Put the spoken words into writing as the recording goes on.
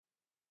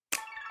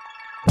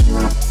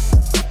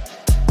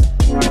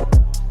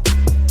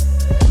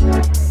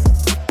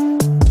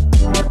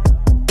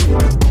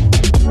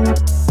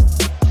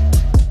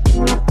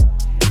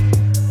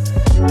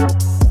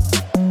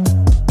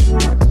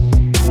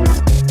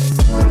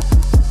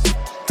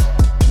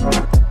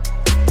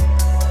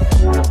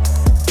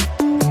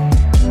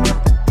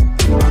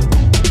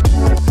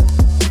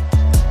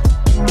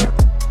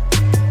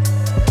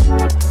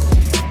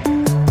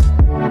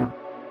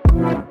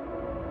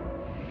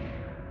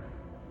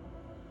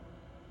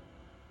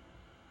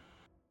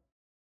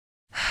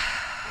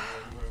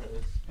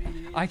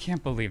I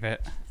can't believe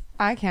it.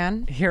 I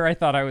can. Here I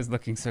thought I was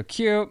looking so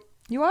cute.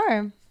 You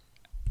are.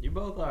 You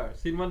both are.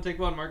 Scene one, take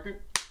one,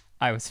 marker.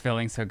 I was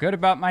feeling so good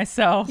about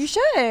myself. You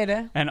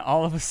should. And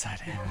all of a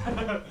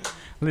sudden,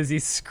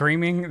 Lizzie's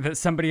screaming that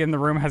somebody in the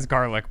room has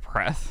garlic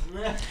breath.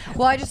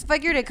 Well, I just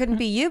figured it couldn't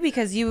be you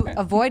because you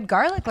avoid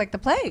garlic like the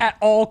plague. At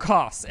all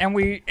costs. And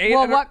we ate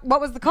Well,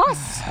 what was the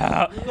cost?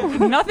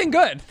 nothing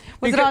good.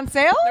 Was it on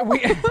sale?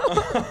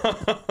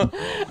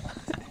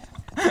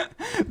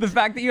 The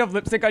fact that you have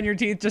lipstick on your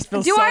teeth just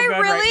feels Do so I good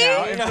really?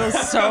 right now. It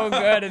feels so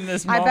good in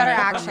this I moment.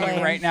 better for me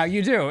actually. right now.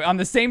 You do. On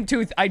the same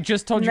tooth I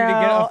just told you to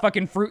get a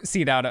fucking fruit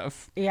seed out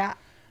of. Yeah.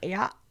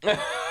 Yeah.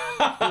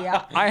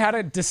 I had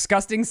a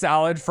disgusting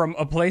salad from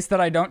a place that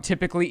I don't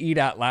typically eat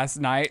at last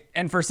night.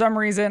 And for some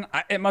reason,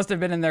 it must have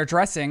been in their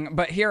dressing.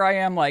 But here I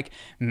am like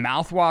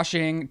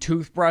mouthwashing,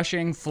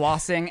 toothbrushing,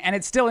 flossing, and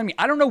it's still in me.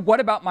 I don't know what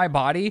about my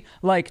body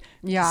like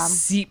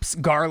seeps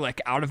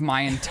garlic out of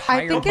my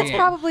entire I think it's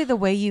probably the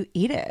way you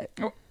eat it.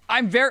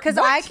 I'm very... Because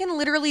I can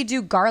literally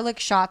do garlic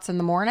shots in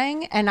the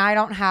morning and I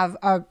don't have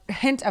a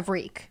hint of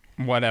reek.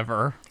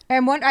 Whatever.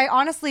 And what I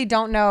honestly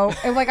don't know,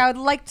 like I'd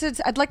like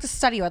to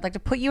study you. I'd like to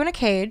put you in a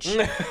cage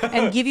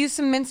and give you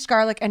some minced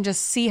garlic and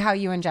just see how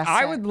you ingest it.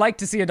 I would like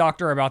to see a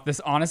doctor about this,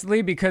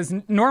 honestly, because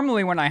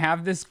normally when I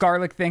have this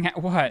garlic thing,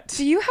 what?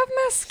 Do you have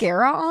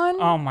mascara on?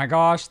 Oh my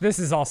gosh, this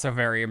is also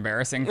very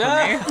embarrassing for me.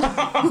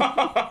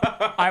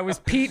 I was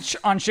Peach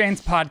on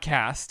Shane's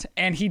podcast,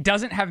 and he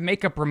doesn't have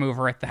makeup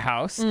remover at the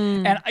house.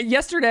 And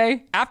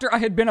yesterday, after I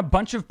had been a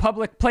bunch of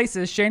public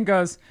places, Shane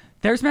goes,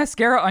 "There's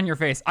mascara on your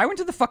face." I went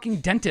to the fucking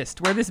dentist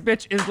where this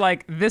bitch is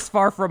like this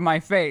far from my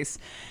face.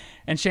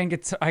 And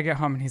I get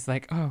home and he's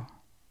like, "Oh,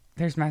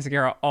 there's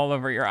mascara all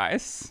over your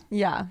eyes."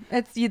 Yeah,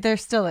 there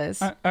still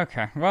is.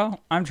 Okay, well,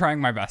 I'm trying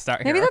my best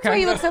out here. Maybe that's why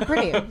you look so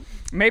pretty.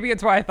 Maybe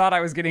it's why I thought I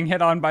was getting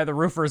hit on by the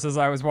roofers as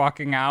I was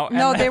walking out.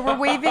 No, they were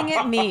waving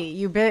at me,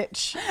 you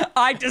bitch.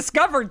 I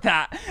discovered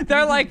that.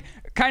 They're like,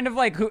 kind of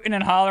like hooting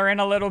and hollering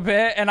a little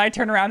bit, and I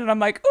turn around and I'm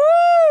like,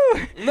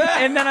 "Ooh!"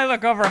 And then I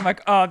look over, I'm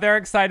like, oh, they're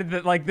excited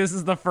that like this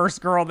is the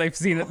first girl they've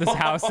seen at this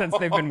house since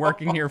they've been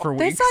working here for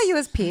weeks. They saw you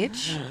as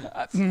Peach.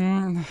 I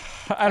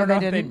don't know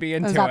if they'd be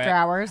into it. It was after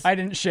hours. I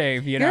didn't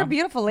shave, you know. You're a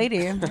beautiful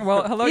lady.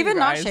 Well, hello, even you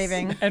not guys,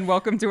 shaving. and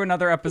welcome to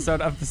another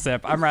episode of The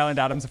Sip. I'm Ryland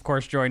Adams, of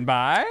course, joined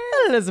by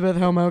Elizabeth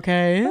Home.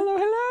 Okay. Hello.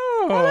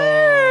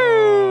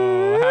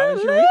 Hello. How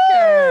was your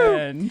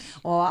weekend?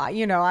 Well,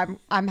 you know,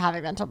 I'm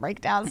having mental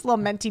breakdowns,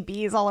 little mentee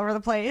bees all over the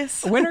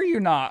place. When are you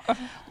not?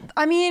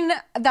 I mean,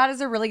 that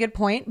is a really good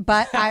point,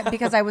 but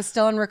because I was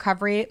still in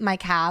recovery, my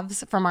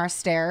calves from our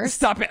stairs.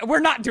 Stop it.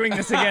 We're not doing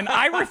this again.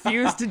 I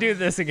refuse to do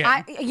this again.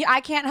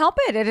 I can't help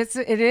it.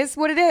 It is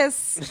what it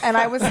is. And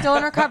I was still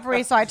in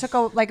recovery, so I took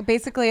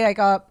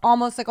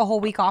almost a whole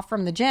week off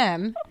from the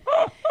gym.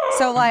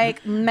 So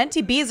like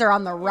mentee bees are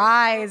on the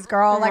rise,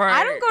 girl. Like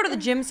right. I don't go to the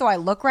gym so I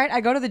look right. I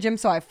go to the gym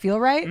so I feel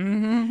right.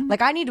 Mm-hmm.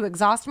 Like I need to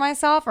exhaust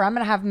myself or I'm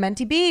going to have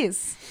mentee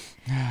bees.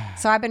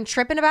 So I've been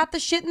tripping about the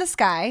shit in the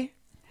sky.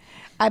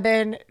 I've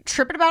been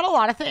tripping about a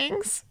lot of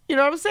things. You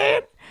know what I'm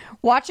saying?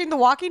 Watching The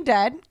Walking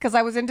Dead because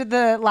I was into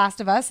The Last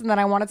of Us and then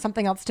I wanted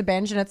something else to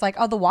binge. And it's like,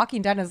 oh, The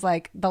Walking Dead is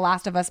like The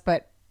Last of Us,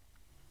 but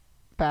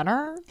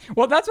better.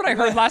 Well, that's what I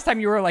heard last time.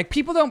 You were like,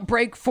 people don't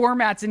break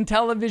formats in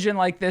television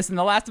like this, and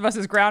The Last of Us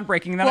is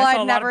groundbreaking. And then I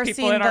saw a lot of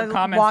people in our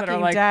comments that are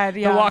like,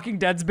 The Walking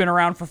Dead's been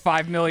around for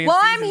 5 million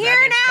Well, seasons. I'm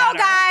here now,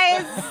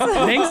 guys.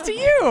 Thanks to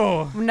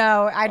you.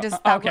 No, I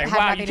just okay.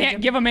 Wow, you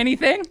can't give them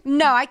anything.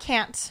 No, I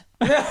can't.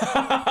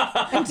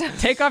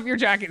 Take off your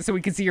jacket so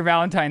we can see your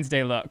Valentine's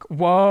Day look.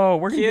 Whoa,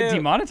 we're gonna get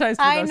demonetized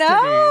for I those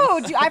know.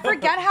 titties. I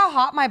forget how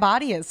hot my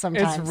body is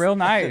sometimes. It's real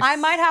nice. I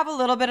might have a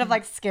little bit of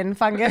like skin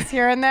fungus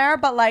here and there,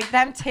 but like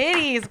them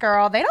titties,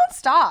 girl, they don't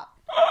stop.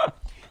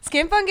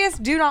 Skin fungus,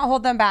 do not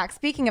hold them back.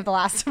 Speaking of The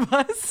Last of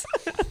Us,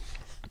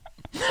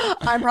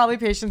 I'm probably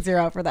patient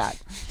zero for that.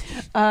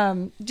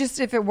 Just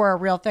if it were a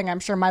real thing, I'm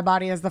sure my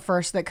body is the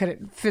first that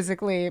could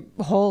physically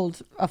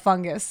hold a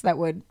fungus that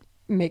would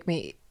make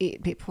me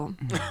eat people.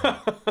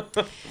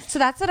 So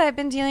that's what I've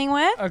been dealing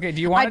with. Okay,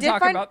 do you want to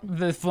talk about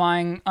the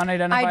flying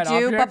unidentified objects? I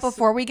do, but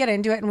before we get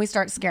into it and we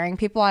start scaring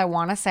people, I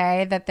want to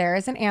say that there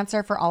is an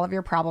answer for all of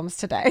your problems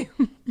today.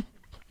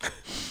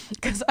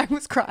 Because I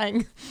was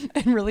crying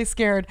and really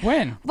scared.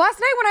 When? Last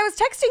night when I was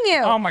texting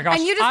you. Oh my gosh.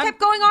 And you just kept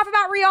going off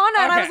about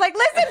Rihanna. And I was like,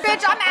 listen,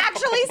 bitch, I'm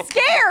actually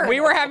scared. We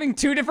were having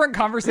two different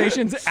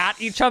conversations at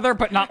each other,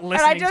 but not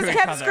listening to each other. And I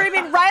just kept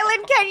screaming,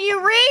 Ryland, can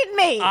you read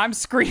me? I'm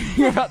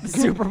screaming about the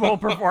Super Bowl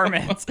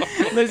performance.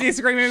 Lizzie's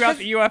screaming about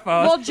the UFOs.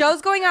 Well,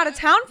 Joe's going out of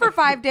town for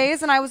 5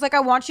 days. And I was like,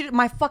 I want you to,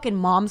 my fucking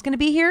mom's going to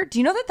be here. Do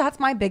you know that that's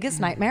my biggest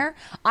nightmare?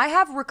 I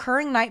have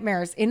recurring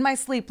nightmares in my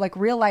sleep, like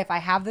real life. I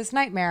have this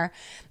nightmare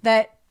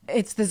that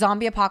it's the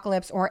zombie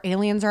apocalypse or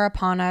aliens are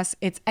upon us.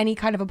 It's any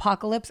kind of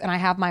apocalypse. And I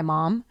have my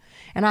mom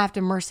and I have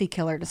to mercy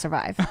kill her to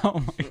survive.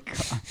 Oh my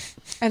God.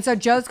 And so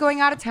Joe's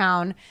going out of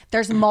town.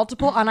 There's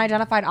multiple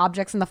unidentified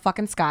objects in the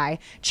fucking sky.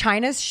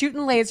 China's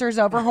shooting lasers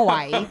over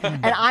Hawaii.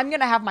 And I'm going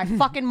to have my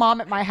fucking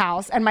mom at my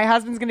house. And my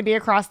husband's going to be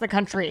across the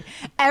country.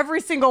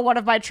 Every single one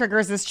of my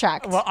triggers is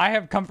checked. Well, I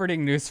have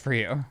comforting news for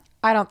you.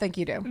 I don't think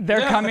you do.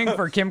 They're coming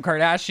for Kim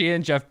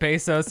Kardashian, Jeff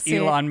Bezos, See,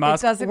 Elon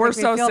Musk. it doesn't We're make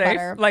me so feel safe.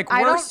 better. Like,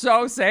 we're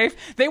so safe.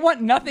 They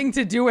want nothing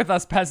to do with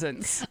us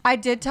peasants. I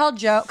did tell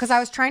Joe, because I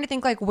was trying to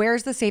think, like,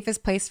 where's the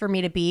safest place for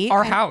me to be?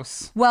 Our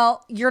house.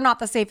 Well, you're not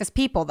the safest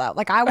people, though.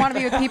 Like, I want to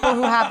be with people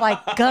who have, like,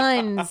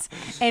 guns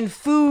and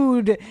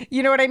food.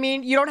 You know what I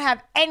mean? You don't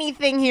have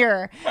anything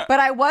here.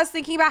 But I was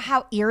thinking about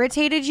how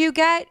irritated you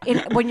get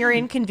when you're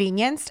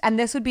inconvenienced. And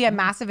this would be a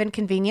massive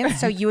inconvenience.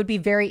 So you would be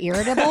very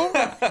irritable.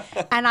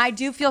 And I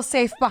do feel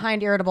safe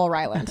behind irritable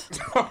Ryland.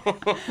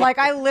 Like,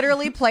 I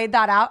literally played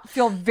that out.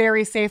 Feel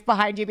very safe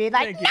behind you being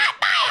like, not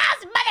my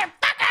house,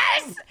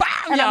 motherfuckers!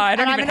 Yeah, I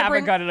don't even have a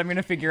gun, and I'm going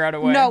to figure out a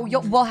way. No,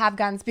 we'll have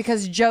guns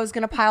because Joe's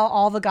going to pile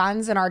all the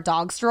guns in our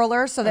dog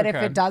stroller so that if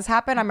it does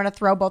happen, I'm going to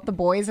throw both the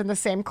boys in the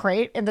same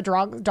crate in the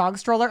dog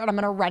stroller, and I'm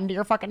going to run to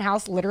your fucking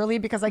house literally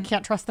because I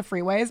can't trust the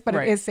freeways, but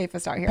it is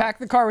safest out here. Pack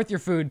the car with your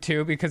food,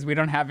 too, because we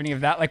don't have any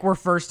of that. Like, we're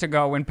first to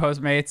go when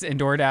Postmates and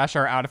DoorDash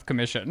are out of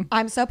commission.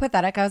 I'm so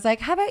pathetic. I was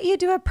like, how about you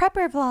do a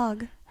prepper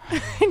vlog?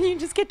 And you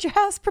just get your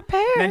house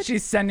prepared. Then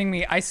she's sending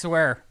me, I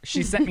swear,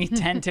 she sent me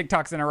 10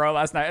 TikToks in a row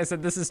last night. I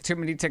said, this is too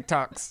many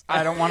TikToks.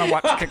 I don't want to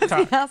watch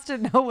TikTok. He has to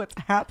know what's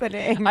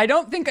happening. I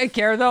don't think I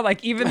care, though.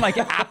 Like, even like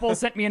Apple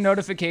sent me a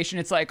notification.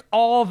 It's like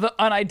all the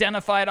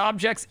unidentified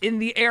objects in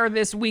the air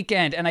this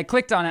weekend. And I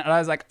clicked on it and I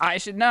was like, I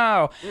should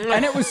know.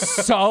 And it was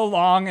so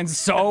long and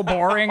so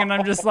boring. And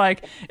I'm just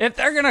like, if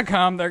they're going to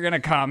come, they're going to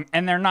come.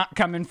 And they're not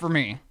coming for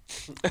me.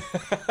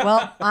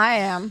 Well, I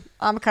am.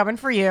 I'm coming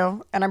for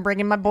you, and I'm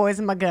bringing my boys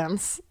and my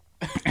guns.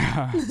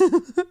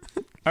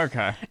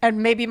 Okay.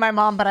 And maybe my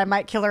mom, but I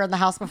might kill her in the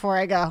house before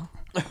I go.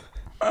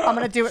 I'm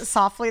going to do it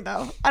softly,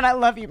 though. And I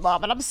love you,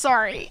 Mom, and I'm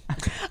sorry.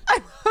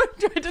 I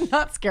tried to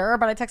not scare her,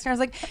 but I texted her. I was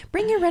like,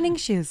 bring your running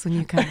shoes when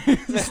you come.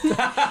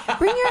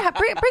 bring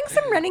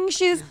some running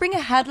shoes. Bring a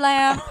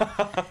headlamp.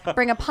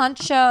 Bring a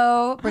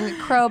poncho. Bring a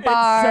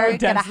crowbar.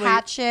 Get a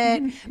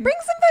hatchet. Bring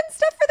some fun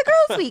stuff for the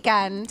girls'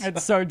 weekend.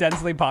 It's so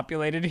densely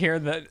populated here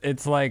that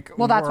it's like,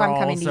 well, that's we're why I'm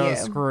coming all to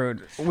so you.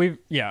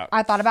 Screwed.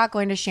 I thought about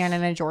going to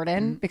Shannon and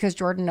Jordan because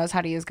Jordan knows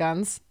how to use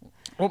guns.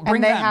 Well,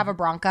 and they have a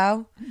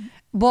Bronco.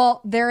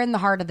 Well, they're in the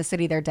heart of the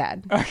city. They're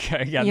dead.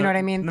 Okay, yeah. You know what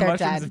I mean? The They're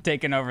mushrooms dead. have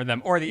taken over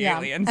them, or the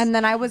aliens. And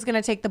then I was going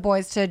to take the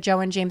boys to Joe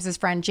and James's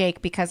friend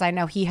Jake because I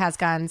know he has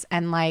guns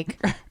and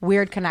like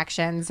weird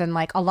connections and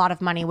like a lot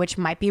of money, which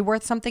might be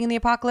worth something in the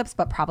apocalypse,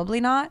 but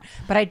probably not.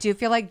 But I do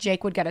feel like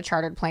Jake would get a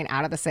chartered plane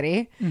out of the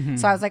city. Mm-hmm.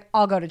 So I was like,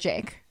 I'll go to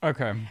Jake.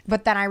 Okay.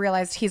 But then I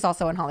realized he's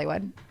also in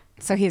Hollywood.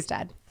 So he's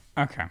dead.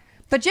 Okay.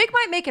 But Jake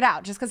might make it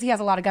out just because he has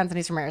a lot of guns and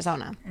he's from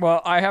Arizona.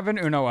 Well, I have an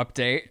Uno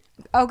update.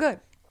 Oh, good.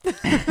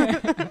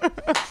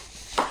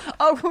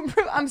 Oh,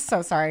 I'm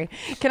so sorry.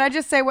 Can I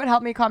just say what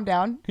helped me calm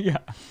down? Yeah.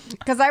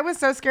 Because I was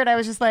so scared I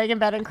was just laying in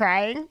bed and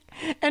crying.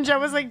 And Joe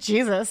was like,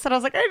 Jesus. And I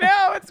was like, I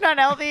know, it's not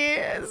healthy.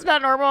 It's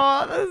not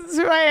normal. This is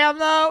who I am,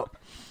 though.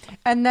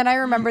 And then I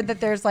remembered that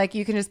there's like,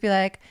 you can just be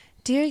like,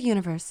 Dear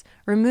universe,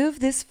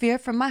 remove this fear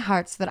from my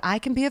heart so that I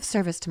can be of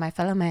service to my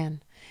fellow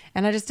man.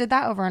 And I just did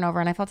that over and over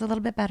and I felt a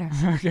little bit better.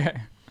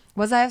 Okay.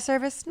 Was I of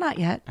service? Not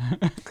yet.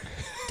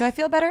 Do I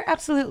feel better?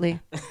 Absolutely.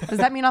 Does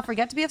that mean I'll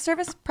forget to be of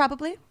service?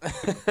 Probably.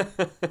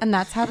 And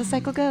that's how the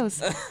cycle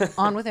goes.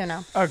 On with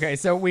Uno. Okay,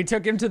 so we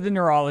took him to the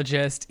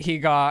neurologist. He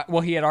had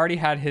already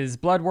had his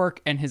blood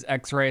work and his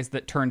x-rays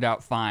that turned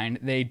out fine.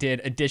 They did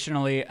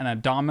additionally an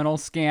abdominal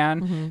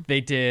scan. Mm-hmm.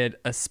 They did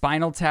a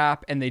spinal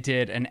tap and they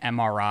did an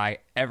MRI.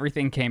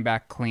 Everything came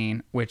back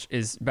clean, which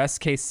is best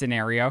case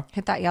scenario.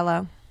 Hit that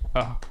yellow.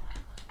 Oh.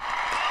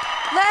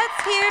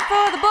 Let's hear it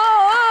for the boy.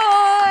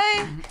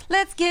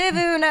 Let's give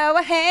Uno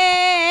a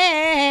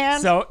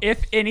hand. So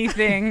if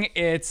anything,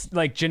 it's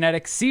like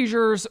genetic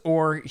seizures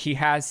or he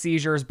has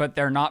seizures, but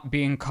they're not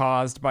being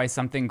caused by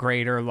something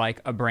greater like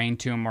a brain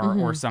tumor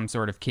or some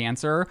sort of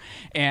cancer.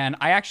 And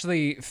I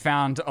actually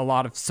found a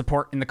lot of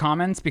support in the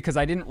comments because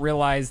I didn't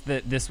realize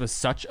that this was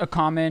such a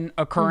common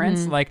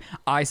occurrence. Like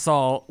I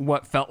saw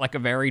what felt like a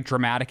very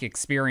dramatic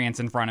experience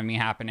in front of me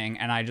happening.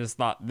 And I just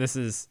thought this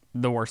is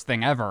the worst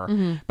thing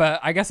ever. But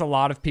I guess a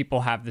lot of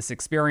people have this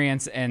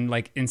experience and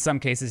like in some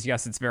cases,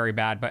 yes, it's very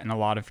bad, but in a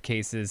lot of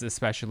cases,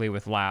 especially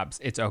with labs,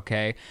 it's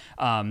okay.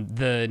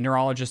 The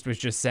neurologist was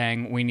just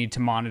saying we need to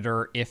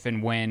monitor if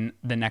and when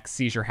the next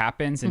seizure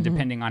happens. And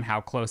depending on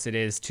how close it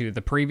is to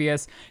the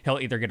previous, he'll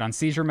either get on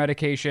seizure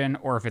medication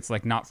or if it's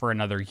like not for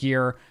another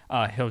year,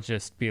 he'll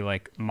just be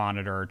like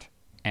monitored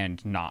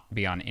and not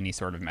be on any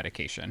sort of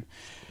medication.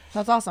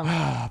 That's awesome.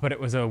 But it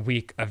was a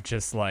week of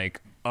just like,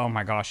 oh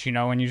my gosh, you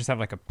know, when you just have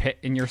like a pit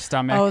in your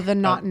stomach. Oh, the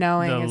not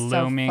knowing the is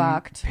so looming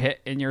fucked.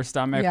 pit in your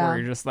stomach where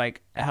you're just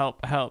like,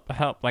 help, help,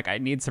 help. Like I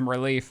need some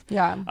relief.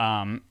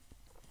 Yeah.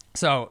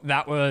 So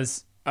that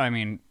was, I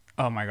mean,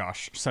 Oh my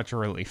gosh, such a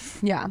relief.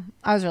 Yeah,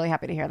 I was really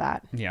happy to hear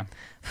that. Yeah.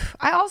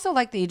 I also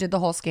like that you did the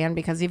whole scan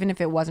because even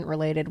if it wasn't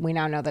related, we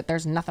now know that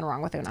there's nothing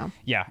wrong with Uno.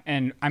 Yeah,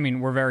 and I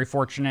mean, we're very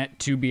fortunate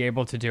to be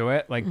able to do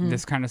it. Like,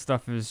 this kind of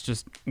stuff is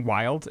just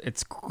wild.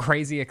 It's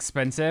crazy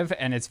expensive,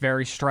 and it's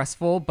very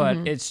stressful, but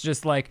it's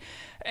just like,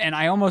 and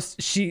I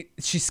almost, she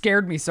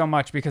scared me so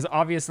much because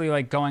obviously,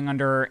 like, going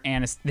under,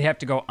 they have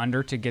to go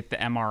under to get the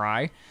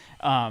MRI.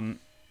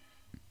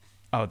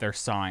 Oh, they're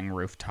sawing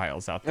roof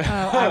tiles out there.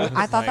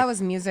 I thought that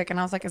was music, and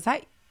I was like, is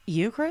that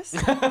you, Chris?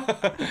 They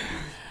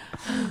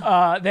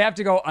have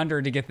to go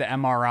under to get the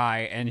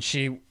MRI, and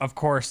she, of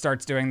course,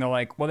 starts doing the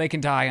like, well, they can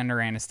die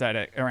under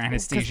anesthetic or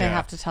anesthesia. Because they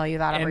have to tell you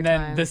that every and then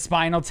time. the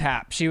spinal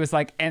tap. She was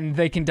like, and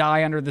they can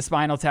die under the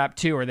spinal tap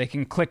too, or they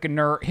can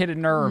hit a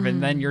nerve,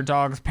 and then your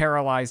dog's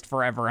paralyzed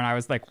forever. And I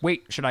was like,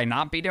 wait, should I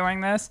not be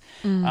doing this?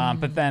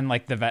 But then,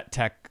 like, the vet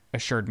tech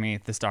assured me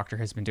this doctor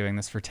has been doing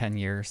this for 10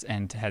 years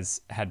and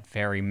has had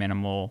very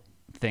minimal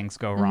things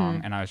go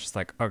wrong. And I was just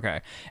like, okay.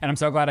 And I'm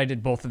so glad I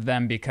did both of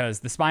them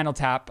because the spinal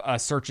tap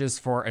searches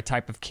for a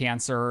type of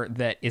cancer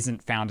that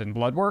isn't found in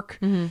blood work.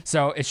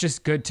 So it's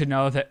just good to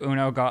know that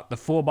Uno got the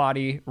full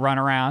body run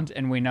around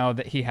and we know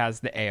that he has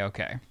the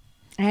A-OK.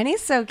 And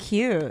he's so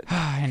cute.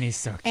 And he's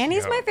so cute. And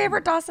he's my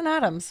favorite Dawson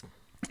Adams.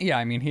 Yeah,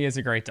 I mean, he is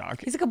a great dog.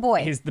 He's a good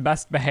boy. He's the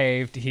best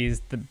behaved. He so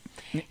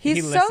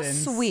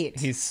listens. sweet.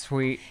 He's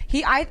sweet.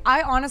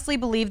 I honestly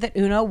believe that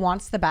Uno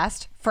wants the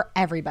best for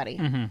everybody.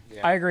 Yeah.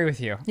 I agree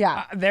with you.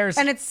 Yeah.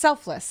 And it's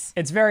selfless.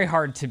 It's very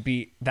hard to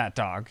beat that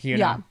dog, you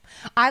know?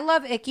 I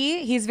love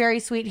Icky. He's very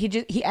sweet.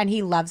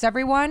 He loves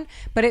everyone,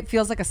 but it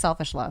feels like a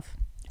selfish love.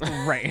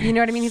 Right. You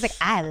know what I mean? He's like,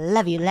 I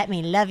love you. Let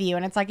me love you.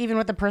 And it's like, even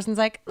with the person's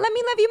like, let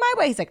me love you my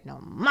way. He's like, no,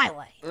 my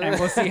way. And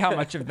we'll see how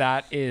much of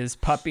that is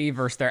puppy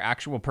versus their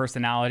actual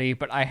personality.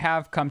 But I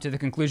have come to the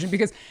conclusion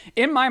because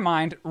in my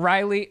mind,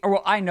 Riley,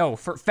 I know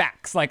for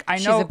facts. Like, I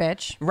know she's a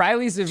bitch.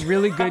 Riley's a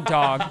really good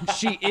dog.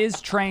 She is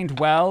trained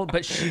well,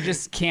 but she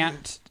just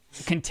can't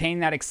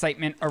contain that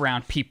excitement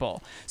around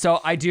people.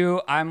 So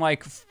I'm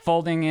like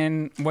folding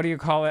in, what do you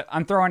call it?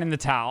 I'm throwing in the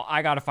towel.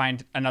 I got to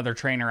find another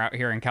trainer out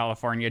here in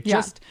California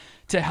just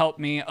to help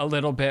me a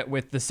little bit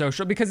with the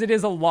social, because it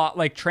is a lot.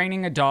 Like,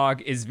 training a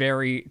dog is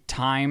very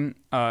time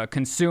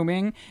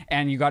consuming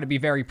and you got to be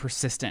very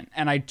persistent.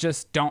 And I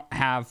just don't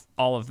have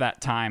all of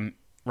that time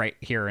right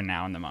here and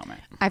now in the moment.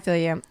 I feel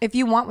you. If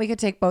you want, we could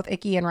take both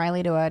Icky and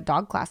Riley to a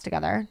dog class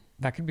together.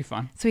 That could be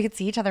fun. So we could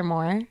see each other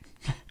more.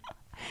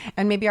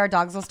 And maybe our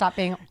dogs will stop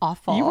being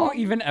awful. You won't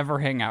even ever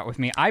hang out with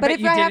me. But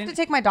if I have to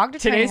take my dog to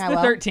training, today's the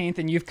 13th,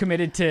 and you've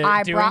committed to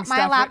I doing brought my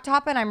stuff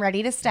laptop, and I'm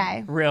ready to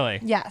stay. Really?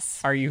 Yes.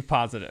 Are you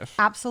positive?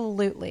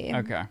 Absolutely.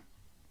 Okay.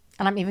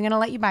 And I'm even going to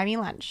let you buy me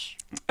lunch.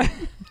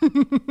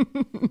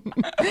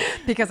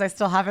 Because I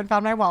still haven't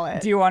found my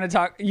wallet. Do you want to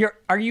talk?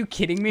 Are you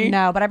kidding me?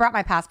 No, but I brought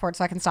my passport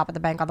so I can stop at the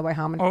bank on the way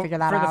home and figure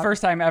that out. For the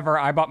first time ever,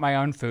 I bought my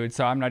own food,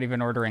 so I'm not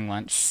even ordering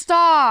lunch.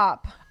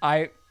 Stop.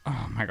 Oh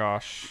my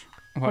gosh.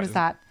 What is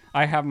that?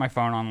 I have my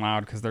phone on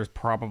loud because there's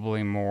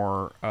probably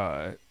more.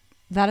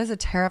 That is a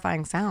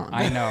terrifying sound.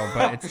 I know,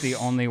 but it's the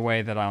only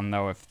way that I'll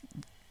know if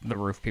the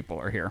roof people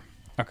are here.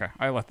 Okay,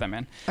 I let them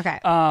in. Okay.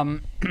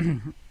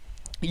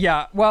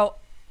 Yeah, well,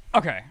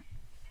 okay.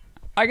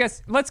 I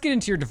guess let's get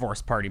into your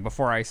divorce party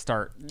before I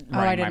start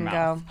running I didn't my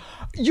mouth.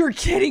 go. You're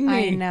kidding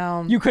me. I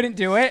know. You couldn't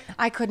do it?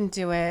 I couldn't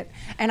do it.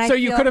 And so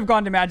you could have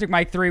gone to Magic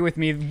Mike 3 with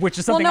me, which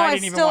is something I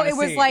didn't even want to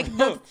see. It was like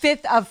the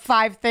 5th of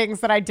 5 things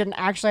that I didn't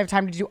actually have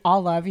time to do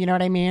all of. You know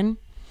what I mean?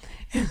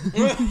 Do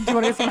you want to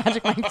go see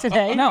Magic Mike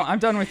today? No, I'm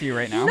done with you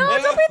right now. No,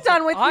 don't be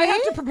done with me. I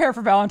have to prepare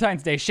for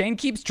Valentine's Day. Shane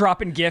keeps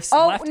dropping gifts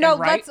left and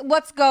right.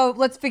 Let's go.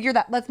 Let's figure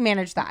that. Let's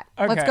manage that.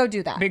 Okay. Let's go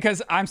do that.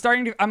 Because I'm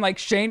like,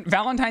 Shane,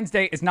 Valentine's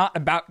Day is not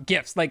about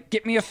gifts. Like,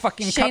 get me a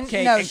fucking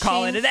cupcake and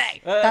call it a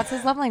day. That's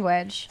his love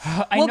language.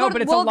 I know,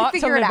 but it's a lot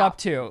to live up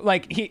to.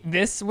 Like,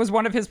 this was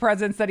one of his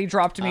presents that he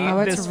dropped me.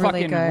 This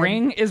really fucking good.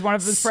 ring is one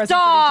of his presents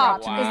that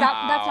he dropped me. Is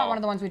that's not one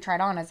of the ones we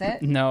tried on, is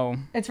it? No.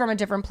 It's from a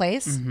different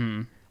place?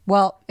 Mm-hmm.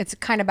 Well, it's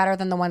kind of better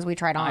than the ones we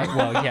tried on.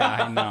 Well,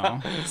 yeah, I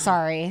know.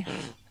 Sorry.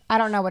 I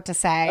don't know what to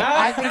say.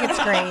 I think it's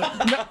great.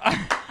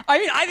 I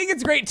mean, I think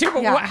it's great too,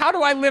 but how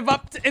do I live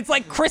up to it's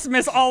like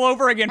Christmas all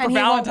over again for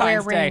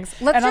Valentine's Day. Rings.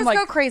 Let's just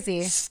go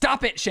crazy.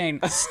 Stop it,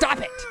 Shane.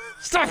 Stop it.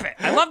 Stop it.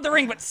 I love the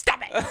ring, but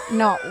stop it.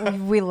 No,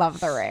 we love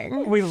the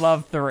ring. We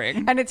love the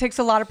ring. And it takes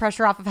a lot of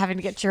pressure off of having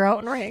to get your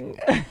own ring.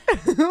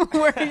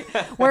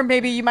 where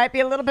maybe you might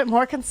be a little bit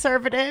more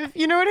conservative.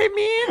 You know what I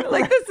mean?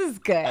 Like, this is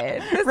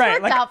good. This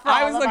right. Like, out for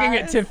I was looking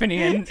at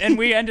Tiffany and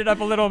we ended up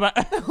a little bit.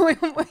 And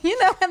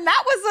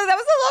that was a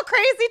little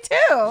crazy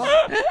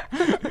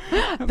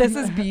too. This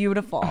is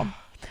beautiful.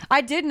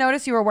 I did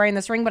notice you were wearing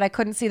this ring, but I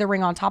couldn't see the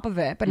ring on top of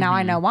it. But now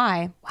I know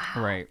why.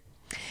 Wow. Right.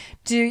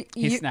 He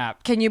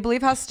snapped. Can you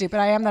believe how stupid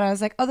I am that I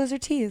was like, oh, those are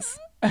teas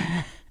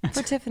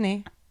for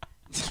Tiffany.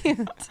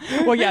 Cute.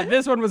 Well, yeah,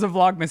 this one was a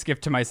Vlogmas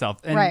gift to myself.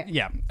 And right.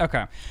 Yeah.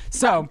 Okay.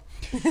 So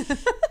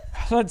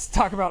let's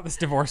talk about this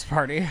divorce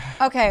party.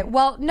 Okay,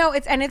 well, no,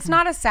 it's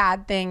not a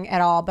sad thing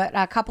at all, but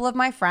a couple of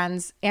my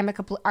friends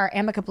are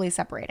amicably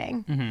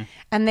separating.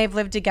 And they've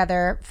lived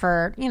together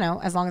for,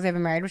 as long as they've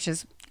been married, which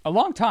is A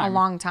long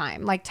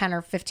time. Like 10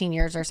 or 15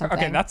 years or something.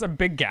 Okay, that's a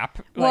big gap.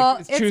 Well,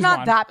 Like, it's choose not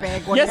one. that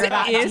big. When Yes, you're it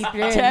that is. deep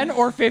in. 10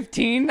 or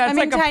 15. That's I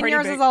mean, like a 10 pretty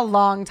years big... is a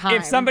long time.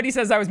 If somebody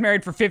says I was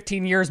married for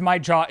 15 years, my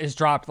jaw is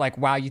dropped like,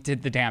 wow, you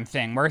did the damn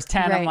thing. Whereas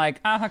 10, I'm Right.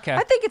 like, okay.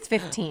 I think it's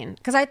 15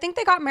 because I think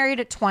they got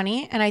married at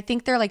 20 and I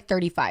think they're like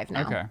 35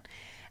 now. Okay.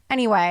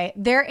 Anyway,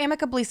 they're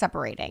amicably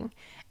separating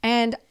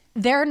and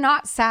they're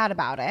not sad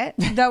about it,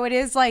 though it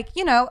is like,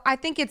 I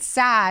think it's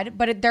sad,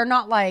 but they're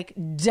not like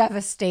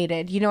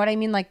devastated. You know what I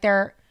mean? Like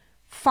they're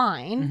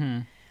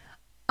fine.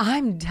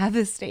 I'm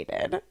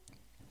devastated.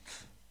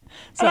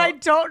 So, and I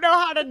don't know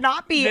how to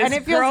not be. this And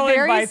it feels girl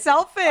very invites-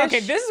 selfish. Okay,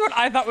 this is what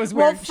I thought was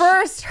Well, weird.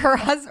 first, her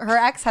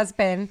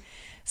ex-husband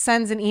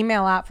sends an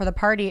email out for the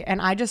party, and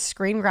I just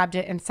screen grabbed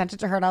it and sent it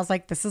to her, and I was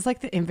like, "This is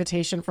like the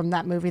invitation from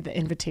that movie, The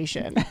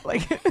Invitation."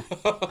 Like,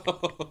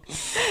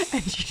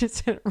 and she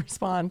just didn't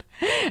respond.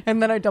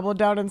 And then I doubled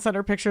down and sent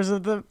her pictures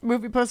of the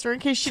movie poster in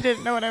case she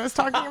didn't know what I was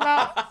talking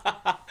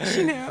about.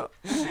 She knew.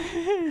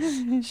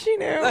 She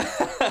knew.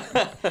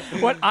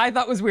 What I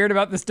thought was weird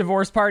about this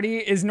divorce party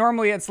is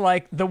normally it's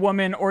like the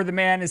woman or the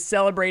man is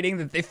celebrating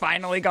that they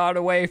finally got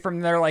away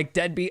from their like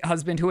deadbeat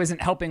husband who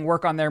isn't helping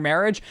work on their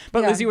marriage.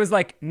 But Yeah. Lizzie was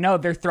like, no,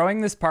 they're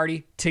throwing this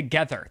party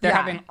together. They're Yeah.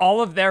 having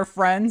all of their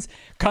friends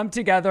come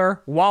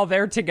together while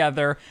they're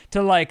together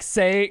to like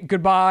say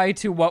goodbye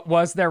to what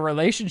was their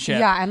relationship.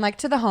 Yeah, and like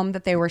to the home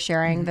that they were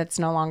sharing that's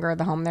no longer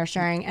the home they're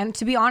sharing. And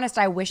to be honest,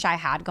 I wish I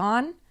had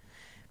gone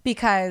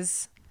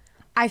because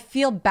I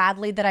feel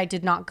badly that I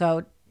did not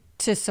go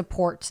to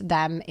support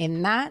them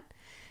in that.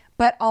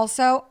 But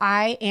also,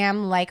 I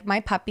am like my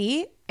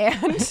puppy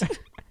and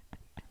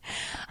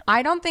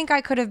I don't think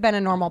I could have been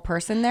a normal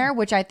person there,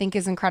 which I think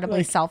is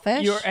incredibly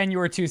selfish. You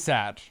were too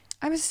sad.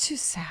 I was too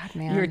sad,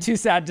 man. You were too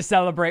sad to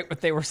celebrate what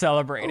they were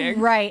celebrating.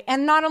 Right.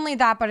 And not only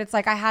that, but it's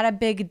like I had a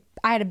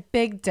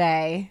big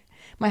day.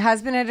 My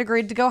husband had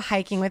agreed to go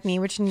hiking with me,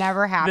 which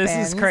never happened.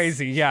 This is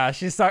crazy. Yeah,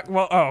 she's like,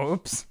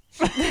 oops.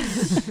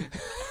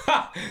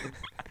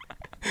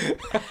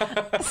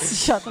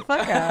 Shut the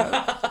fuck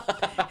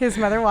up. His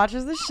mother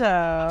watches the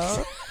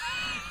show.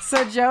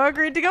 So Joe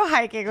agreed to go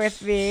hiking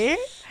with me.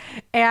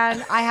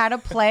 And I had a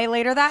play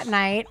later that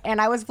night. And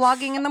I was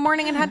vlogging in the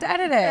morning and had to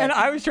edit it. And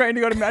I was trying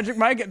to go to Magic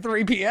Mike at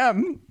 3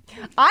 p.m.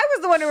 I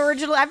was the one who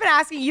originally, I've been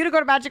asking you to go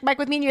to Magic Mike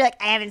with me. And you're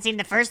like, I haven't seen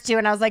the first two.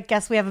 And I was like,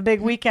 guess we have a big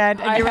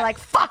weekend. And you were like,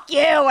 fuck you.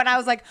 And I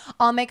was like,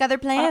 I'll make other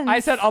plans. I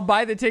said, I'll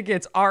buy the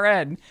tickets,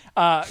 RN,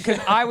 because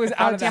I was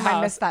out of the damn, house.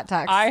 I missed that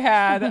text. I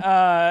had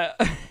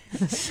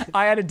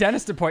I had a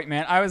dentist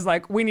appointment. I was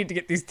like, we need to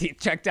get these teeth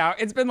checked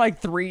out. It's been like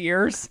 3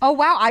 years. Oh,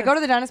 wow. I go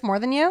to the dentist more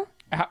than you.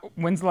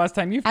 When's the last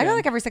time you've been? I go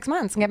like every 6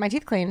 months and get my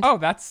teeth cleaned. Oh,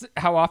 that's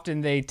how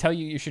often they tell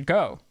you should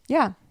go.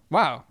 Yeah.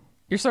 Wow.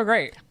 You're so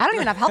great. I don't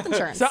even have health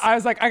insurance. So I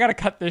was like, I got to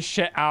cut this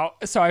shit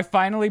out. So I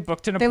finally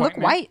booked an they appointment.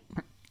 look white.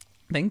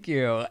 Thank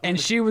you. And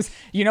she was,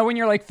 when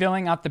you're like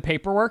filling out the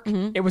paperwork,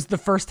 it was the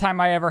first time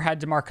I ever had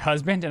to mark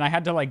husband, and I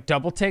had to like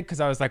double take because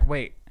I was like,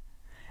 wait,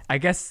 I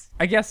guess,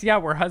 yeah,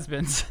 we're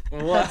husbands.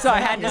 So I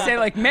had to say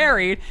like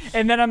married,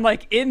 and then I'm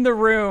like in the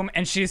room,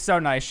 and she's so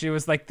nice. She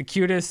was like the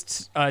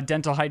cutest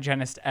dental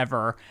hygienist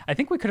ever. I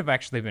think we could have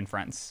actually been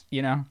friends,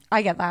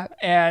 I get that.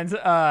 And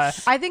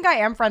I think I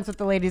am friends with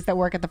the ladies that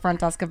work at the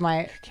front desk of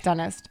my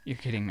dentist. you're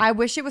kidding me. I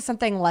wish it was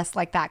something less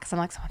like that because I'm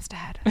like, someone's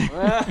dead.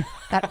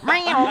 That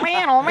man.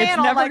 It's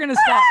never gonna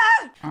stop.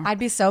 I'd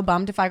be so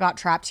bummed if I got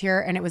trapped here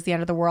and it was the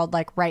end of the world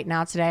like right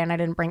now today and I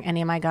didn't bring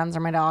any of my guns or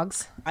my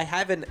dogs. I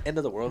have an end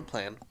of the world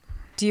plan.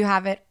 Do you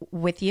have it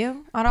with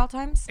you at all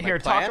times? Here,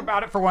 plan? talk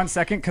about it for 1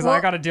 second because Well-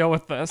 I got to deal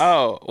with this.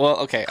 Oh, well,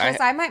 okay. Chris,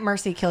 I might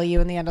mercy kill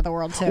you in the end of the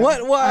world too.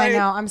 What? Why? I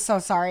know. I'm so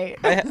sorry.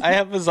 I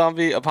have a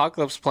zombie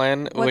apocalypse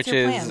plan, What's which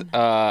your is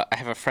plan? I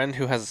have a friend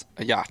who has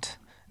a yacht,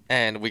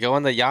 and we go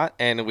on the yacht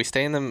and we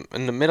stay in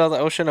the middle of the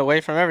ocean,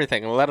 away from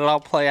everything, and let it all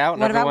play out,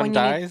 and What about everyone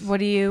when dies. what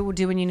do you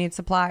do when you need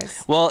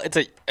supplies? Well, it's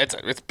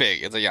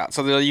big. It's a yacht,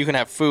 so you can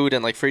have food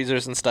and like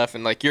freezers and stuff,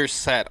 and like you're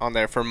set on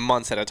there for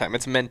months at a time.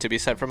 It's meant to be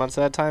set for months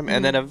at a time,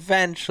 and then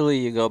eventually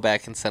you go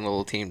back and send a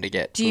little team to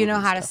get. Do you food know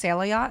and how to stuff.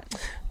 sail a yacht?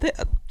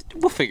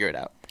 We'll figure it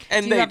out,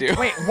 and you they have- do.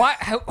 Wait, what?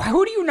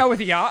 Who do you know with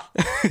a yacht?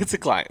 It's a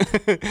client.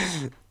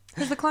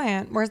 Who's the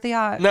client? Where's the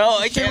yacht? No,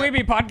 I Should can't. we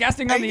be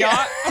podcasting on the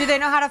yacht? Do they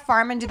know how to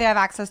farm and do they have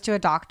access to a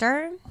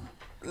doctor?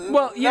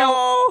 Well,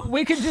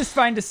 we could just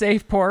find a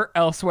safe port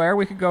elsewhere.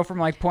 We could go from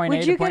like point A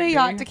Would to you point get a B.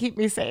 yacht to keep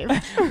me safe?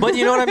 But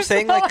you know what I'm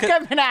saying? Like, Like,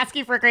 I've been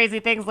asking for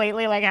crazy things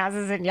lately, like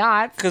houses and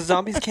yachts. because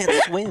zombies can't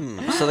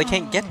swim, so they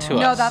can't get to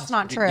us. No, that's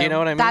not true. You know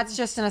what I mean? That's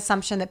just an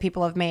assumption that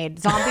people have made.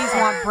 Zombies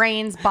want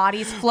brains,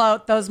 bodies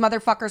float. Those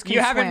motherfuckers can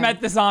You haven't swim.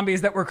 met the zombies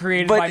that were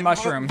created by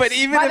mushrooms. But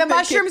even By if the they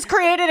mushrooms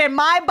created in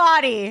my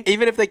body.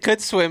 even if they could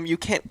swim, you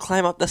can't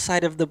climb up the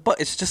side of the boat.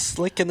 It's just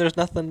slick and there's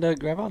nothing to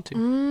grab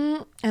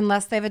onto.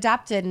 Unless they've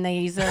adapted and they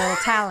use their little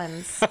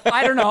talons.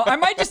 I don't know. I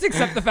might just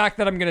accept the fact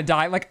that I'm gonna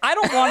die. Like I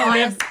don't want to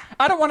live.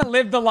 I don't want to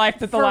live the life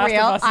that the For Last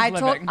real, of Us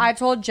is living. I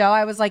told Joe,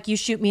 I was like, you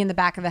shoot me in the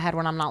back of the head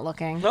when I'm not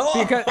looking.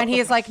 Because And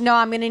he's like, no,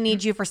 I'm going to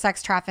need you for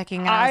sex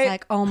trafficking. And I was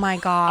like, oh my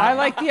God. I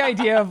like the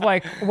idea of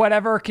like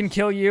whatever can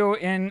kill you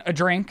in a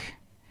drink.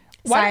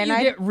 Why don't you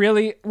Cyanide? get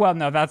really well?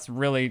 No, that's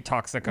really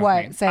toxic of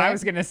What? me. Say I it.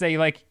 was gonna say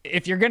like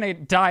if you're gonna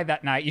die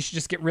that night, you should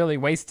just get really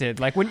wasted.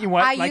 Like wouldn't you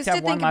want? I like used to to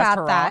have one think last about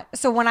hurrah? that.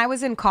 So when I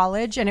was in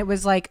college and it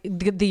was like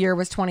the year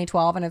was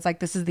 2012 and it's like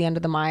this is the end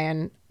of the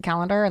Mayan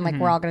calendar and like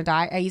we're all going to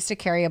die. I used to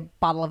carry a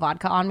bottle of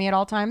vodka on me at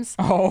all times.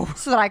 Oh,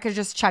 So that I could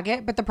just chug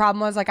it. But the problem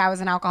was like I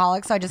was an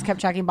alcoholic, so I just kept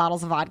chugging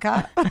bottles of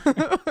vodka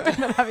and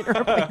not having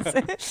to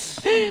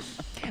replace it.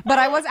 But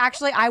I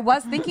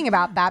was thinking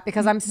about that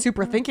because I'm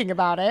super thinking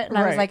about it. And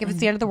I was Right. like, if it's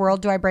the end of the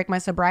world, do I break my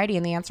sobriety?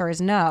 And the answer is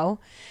no.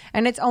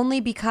 And it's only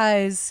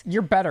because,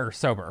 you're better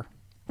sober.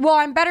 well,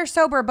 I'm better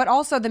sober, but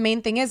also the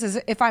main thing is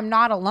if I'm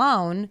not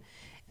alone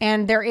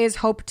and there is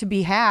hope to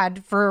be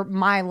had for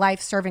my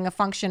life serving a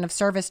function of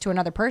service to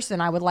another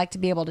person, I would like to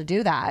be able to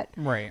do that.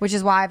 Right. Which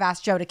is why I've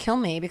asked Joe to kill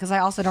me, because I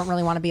also don't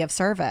really want to be of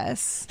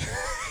service.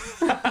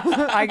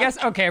 I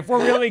guess okay. If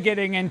we're really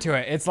getting into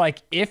it, it's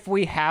like if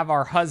we have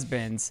our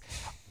husbands,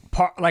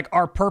 like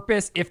our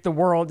purpose, if the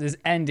world is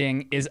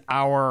ending, is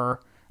our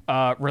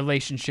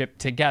relationship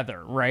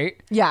together,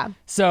 right? Yeah.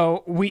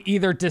 So we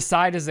either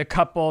decide as a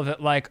couple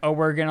that like, oh,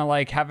 we're gonna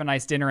like have a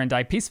nice dinner and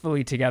die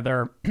peacefully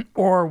together,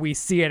 or we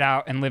see it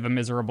out and live a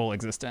miserable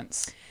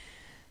existence.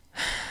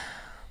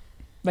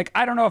 Like,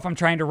 I don't know if I'm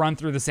trying to run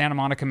through the Santa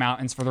Monica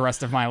Mountains for the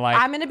rest of my life.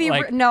 I'm going to be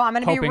like, I'm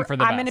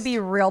going to be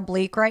real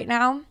bleak right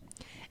now.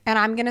 And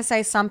I'm going to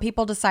say some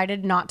people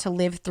decided not to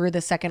live through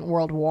the Second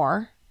World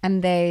War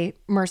and they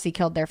mercy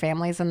killed their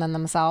families and then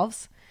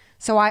themselves.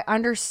 So I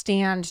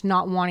understand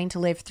not wanting to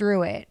live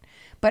through it,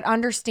 but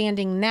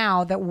understanding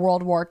now that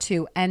World War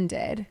II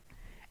ended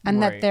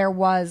and that Right. there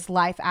was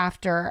life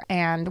after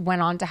and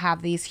went on to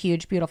have these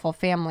huge, beautiful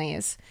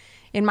families.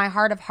 In my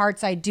heart of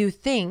hearts, I do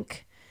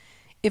think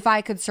if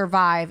I could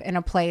survive in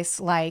a place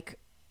like,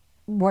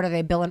 what are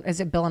they, is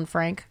it Bill and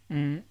Frank?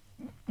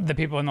 The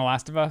people in The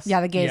Last of Us?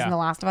 Yeah, the gays in The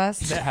Last of Us.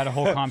 That had a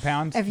whole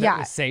compound that yeah.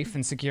 was safe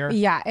and secure.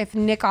 Yeah, if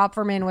Nick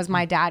Offerman was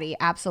my daddy,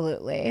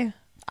 absolutely.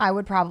 I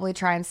would probably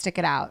try and stick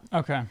it out.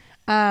 Okay.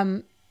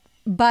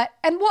 But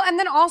and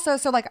then also,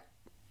 so like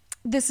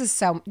this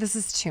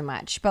is too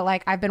much, but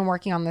like I've been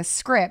working on this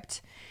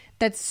script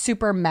that's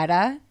super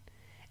meta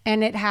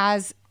and it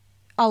has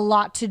a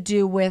lot to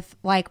do with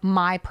like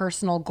my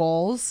personal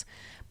goals,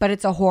 but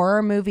it's a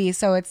horror movie,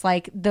 so it's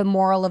like the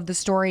moral of the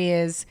story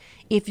is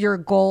if your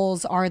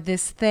goals are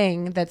this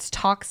thing that's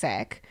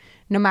toxic,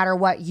 no matter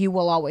what, you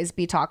will always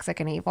be toxic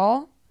and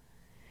evil.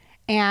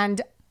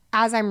 And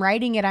as I'm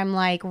writing it, I'm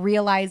like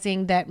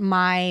realizing that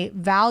my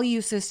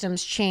value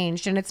system's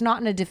changed, and it's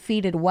not in a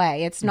defeated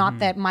way. It's not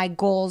that my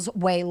goals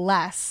weigh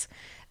less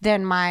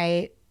than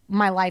my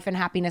life and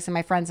happiness and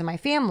my friends and my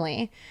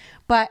family.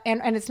 But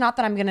and it's not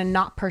that I'm going to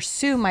not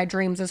pursue my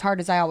dreams as hard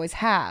as I always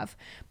have,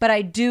 but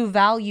I do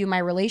value my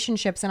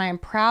relationships and I am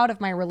proud of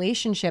my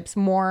relationships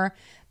more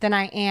than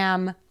I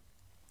am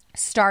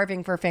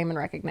starving for fame and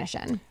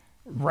recognition.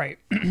 Right.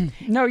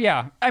 No,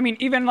 yeah. I mean,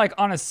 even like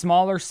on a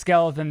smaller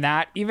scale than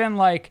that, even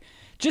like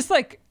just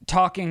like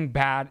talking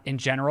bad in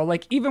general,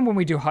 like even when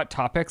we do hot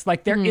topics,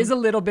 like there is a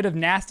little bit of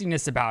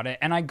nastiness about it.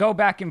 And I go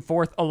back and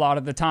forth a lot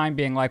of the time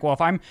being like, well,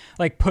 if I'm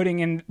like putting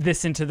in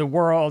this into the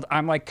world,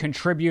 I'm like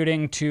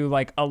contributing to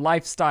like a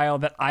lifestyle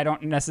that I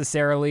don't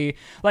necessarily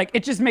like.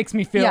 It just makes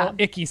me feel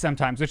icky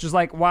sometimes, which is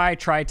like why I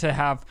try to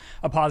have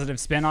a positive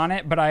spin on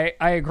it. But I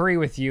agree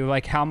with you.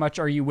 Like, how much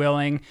are you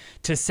willing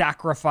to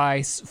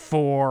sacrifice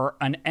for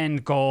an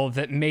end goal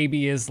that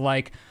maybe is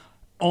like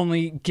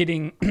only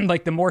getting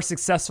like the more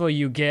successful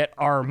you get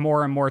are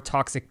more and more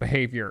toxic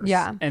behaviors.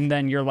 Yeah. And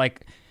then you're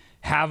like,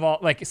 have all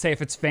like, say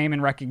if it's fame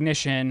and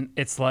recognition,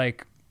 it's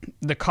like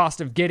the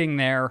cost of getting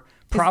there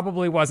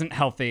probably wasn't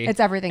healthy. It's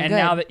everything and good.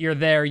 now that you're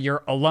there,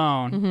 you're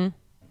alone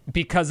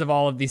because of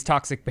all of these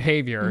toxic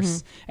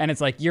behaviors. And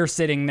it's like you're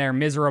sitting there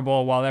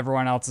miserable while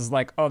everyone else is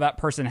like, oh, that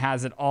person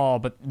has it all,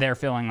 but they're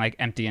feeling like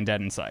empty and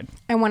dead inside.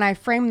 And when I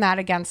frame that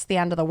against the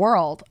end of the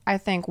world, I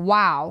think,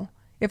 wow,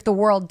 if the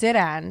world did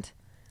end,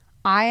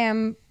 I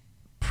am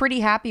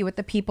pretty happy with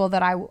the people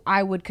that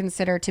I would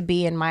consider to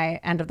be in my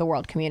end of the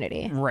world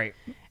community. Right.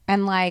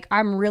 And like,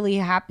 I'm really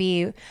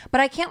happy, but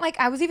I can't like,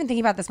 I was even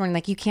thinking about this morning,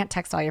 like you can't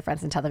text all your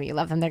friends and tell them you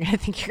love them. They're going to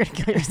think you're going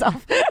to kill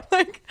yourself.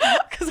 Like,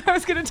 cause I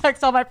was going to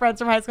text all my friends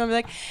from high school and be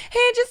like,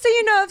 hey, just so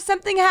you know, if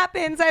something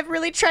happens, I've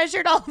really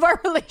treasured all of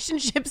our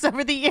relationships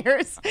over the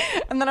years.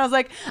 And then I was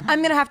like, I'm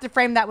going to have to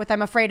frame that with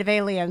I'm afraid of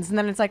aliens. And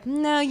then it's like,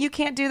 no, you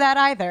can't do that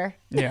either.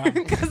 Yeah.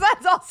 Cause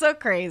that's also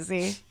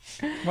crazy.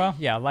 Well,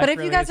 yeah. Life But if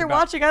really you guys is are about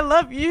watching, I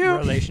love you.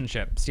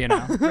 relationships, you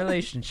know,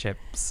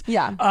 relationships.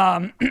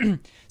 Yeah.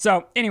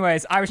 So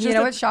anyways, I was just, You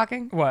know what's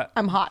shocking? What?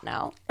 I'm hot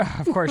now.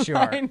 Of course you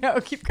are. I know.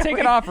 Keep going. Take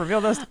it off.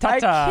 Reveal those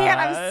tatas. I can't.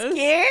 I'm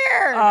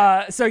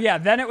scared. So yeah,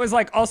 then it was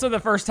like also the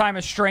first time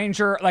a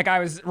stranger, like I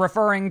was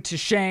referring to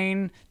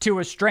Shane to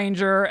a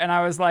stranger, and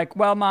I was like,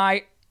 well,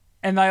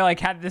 and I like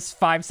had this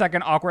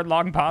 5-second awkward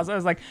long pause. I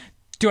was like,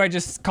 do I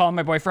just call him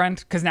my boyfriend?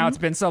 Because now it's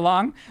been so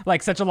long,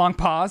 like such a long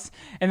pause.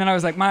 And then I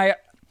was like, my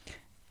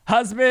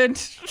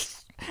husband.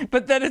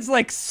 But then it's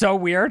like so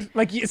weird.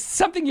 Like it's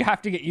something you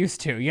have to get used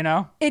to, you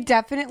know? It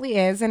definitely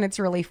is, and it's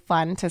really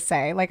fun to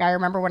say. Like I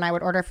remember when I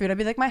would order food, I'd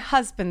be like, my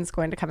husband's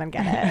going to come and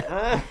get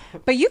it.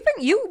 But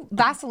you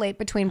vacillate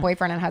between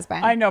boyfriend and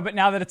husband. I know, but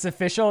now that it's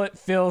official, it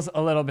feels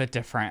a little bit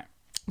different.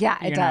 Yeah,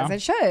 it does. know?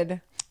 It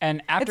should.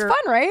 And after It's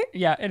fun, right?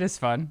 Yeah, it is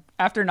fun.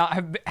 After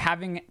not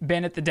having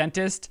been at the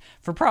dentist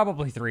for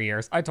probably 3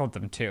 years, I told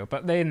them 2,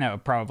 but they know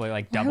probably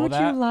like double that.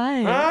 Why would you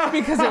lie?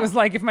 Because it was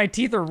like if my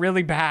teeth are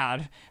really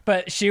bad,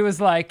 but she was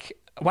like,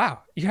 wow,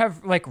 you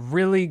have like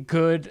really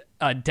good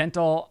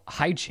dental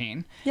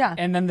hygiene. Yeah.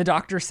 And then the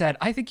doctor said,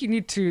 I think you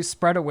need to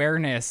spread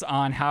awareness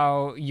on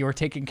how you're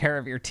taking care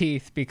of your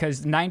teeth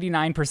because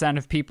 99%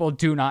 of people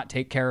do not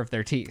take care of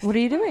their teeth. What are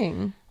you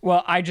doing?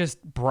 Well, I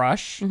just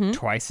brush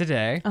twice a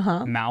day,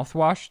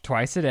 mouthwash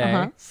twice a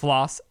day,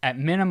 floss at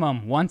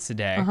minimum once a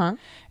day,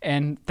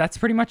 and that's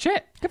pretty much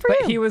it. Good for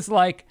but you. he was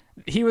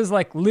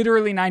like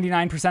literally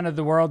 99% of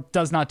the world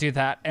does not do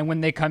that. And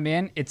when they come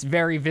in, it's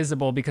very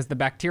visible because the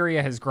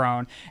bacteria has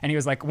grown. And he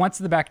was like, once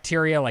the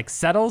bacteria like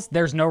settles,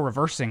 there's no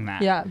reversing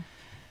that. Yeah.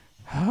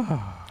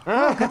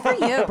 Oh, good for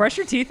you. Brush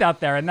your teeth out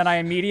there. And then I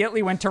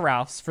immediately went to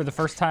Ralph's for the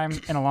first time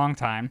in a long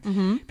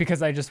time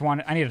because I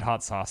needed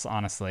hot sauce,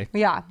 honestly.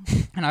 Yeah.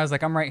 And I was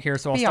like, I'm right here,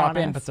 so I'll Be stop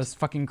in. honest. But those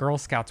fucking Girl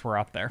Scouts were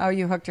out there. Oh,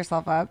 you hooked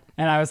yourself up.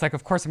 And I was like,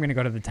 of course I'm going to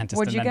go to the dentist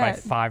What'd and you then buy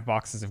get? 5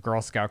 boxes of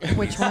Girl Scout cookies.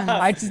 Which ones?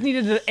 I just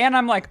needed to, and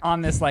I'm like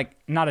on this, like,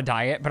 not a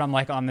diet, but I'm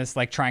like on this,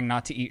 like, trying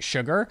not to eat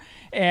sugar.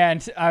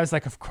 And I was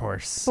like, of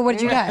course. But what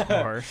did you Of get?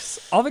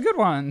 course. All the good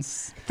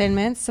ones. Thin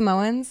Mints,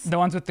 Samoans? The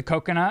ones with the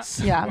coconut.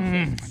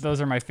 Yeah.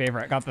 Those are my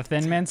favorite. Got the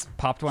Thin Mints,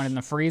 popped one in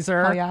the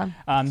freezer. Oh, yeah.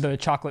 The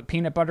chocolate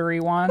peanut buttery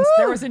ones.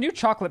 There was a new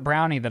chocolate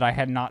brownie that I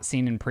had not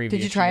seen in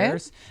previous you try it?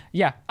 years.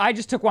 Yeah. I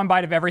just took one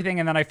bite of everything,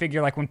 and then I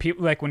figure like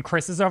when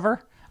Chris is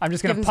over, I'm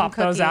just going Give to him some pop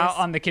those out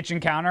cookies. on the kitchen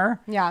counter.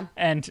 Yeah.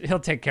 And he'll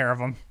take care of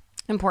them.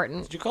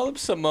 Important. Did you call them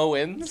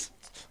Samoans?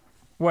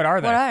 What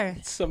are they? What are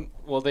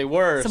Well, they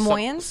were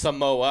Samoans?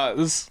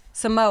 Samoas.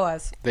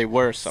 Samoas? They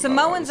were Samoans.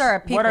 Samoans are a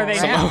people. What are they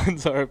right? now?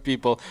 Samoans are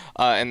people,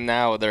 and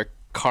now they're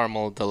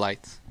caramel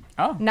delights.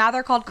 Oh. Now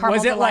they're called caramel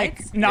Was it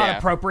delights? like not Yeah.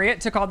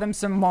 appropriate to call them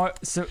I don't Well,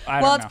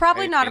 know. it's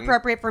probably not Anything.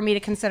 appropriate for me to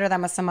consider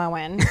them a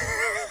Samoan.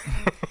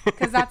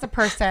 Because that's a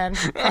person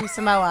from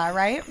Samoa,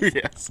 right?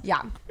 Yes.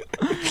 Yeah.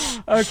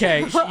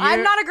 Okay.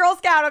 I'm not a Girl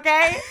Scout,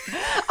 okay?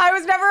 I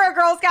was never a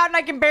Girl Scout and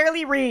I can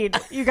barely read,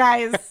 you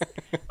guys.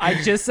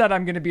 I just said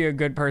I'm going to be a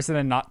good person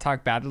and not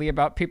talk badly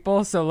about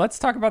people. So let's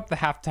talk about the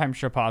halftime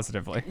show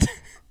positively.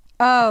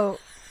 Oh,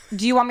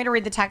 do you want me to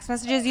read the text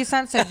messages you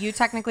sent so you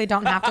technically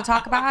don't have to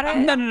talk about it?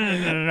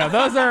 No.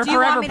 Those are Do you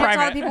forever want me to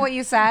private. tell people what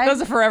you said? Those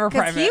are forever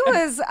Because private. he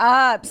was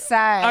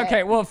upset.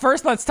 Okay, well,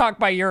 first let's talk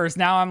by yours.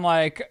 Now I'm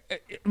like,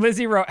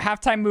 Lizzie wrote,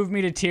 halftime moved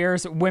me to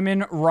tears.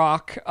 Women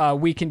rock.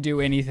 We can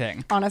do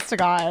anything. Honest to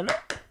God.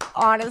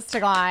 Honest to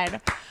God.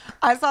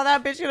 I saw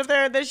that bitch up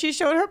there and then she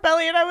showed her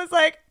belly and I was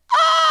like,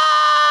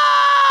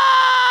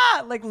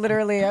 ah! Like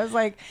literally, I was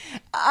like,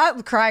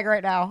 I'm crying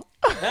right now.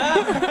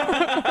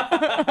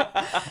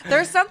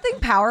 There's something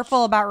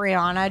powerful about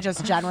Rihanna,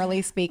 just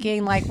generally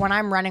speaking. Like when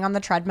I'm running on the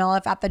treadmill,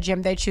 if at the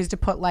gym they choose to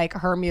put like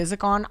her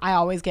music on, I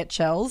always get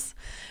chills.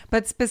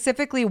 But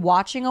specifically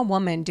watching a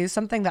woman do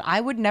something that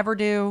I would never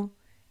do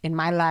in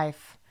my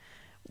life,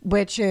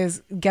 which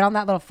is get on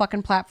that little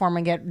fucking platform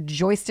and get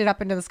joisted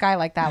up into the sky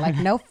like that. Like,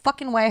 no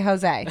fucking way,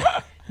 Jose.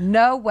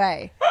 No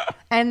way.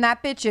 And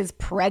that bitch is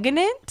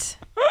pregnant.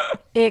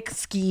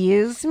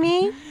 Excuse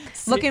me?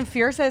 Looking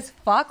fierce as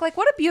fuck. Like,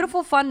 what a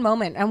beautiful, fun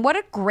moment. And what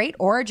a great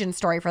origin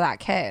story for that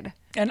kid.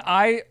 And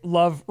I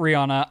love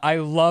Rihanna. I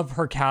love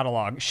her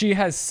catalog. She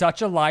has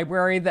such a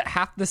library that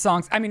half the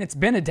songs, I mean, it's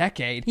been a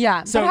decade.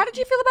 Yeah. So but how did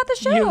you feel about the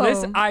show? you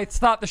listen, I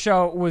thought the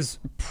show was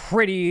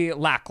pretty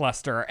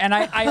lackluster. And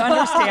I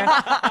understand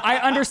I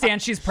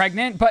understand she's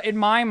pregnant, but in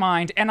my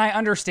mind, and I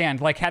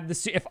understand, like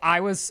if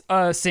I was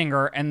a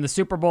singer and the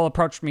Super Bowl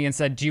approached me and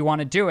said, do you want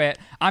to do it?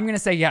 I'm going to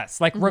say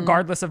yes, like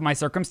regardless of my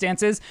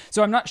circumstances.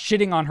 So I'm not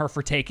shitting on her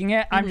for taking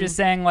it. I'm just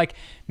saying like,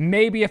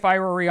 maybe if I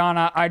were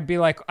Rihanna, I'd be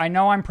like, I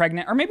know I'm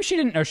pregnant, or maybe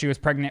she didn't know she was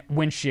pregnant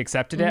when she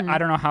accepted it. I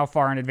don't know how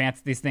far in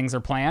advance these things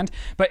are planned,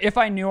 but if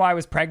I knew I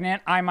was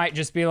pregnant, I might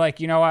just be like,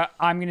 you know what,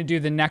 I'm going to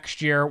do the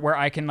next year where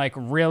I can like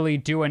really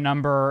do a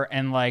number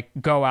and like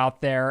go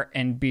out there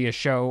and be a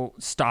show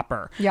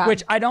stopper. Yeah.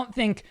 Which I don't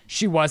think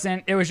she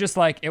wasn't. It was just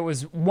like, it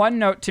was one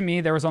note to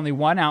me. There was only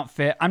one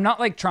outfit. I'm not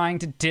like trying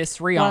to diss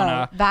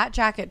Rihanna. Whoa, that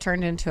jacket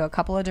turned into a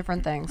couple of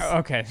different things.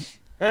 Okay.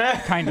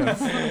 Kind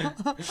of.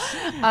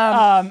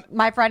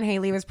 My friend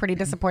Haley was pretty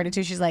disappointed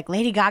too. She's like,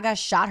 Lady Gaga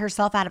shot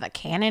herself out of a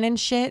cannon and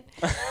shit.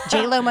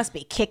 J-Lo must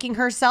be kicking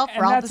herself for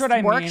And all that's this what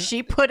I work mean.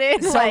 she put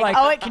in. So, Like,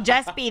 oh, it could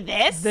just be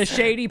this? The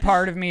shady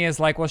part of me is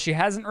like, well, she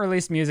hasn't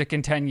released music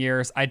in 10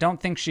 years. I don't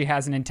think she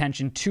has an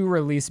intention to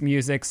release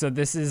music. So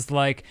this is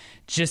like,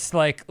 just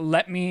like,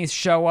 let me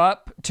show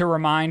up to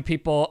remind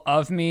people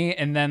of me.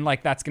 And then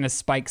like, that's going to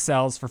spike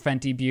sales for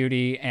Fenty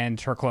Beauty and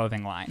her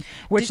clothing line,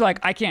 which like,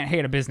 I can't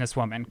hate a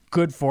businesswoman.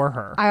 Good for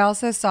her. I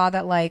also saw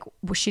that like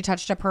she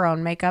touched up her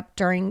own makeup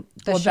during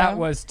the show. That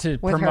was to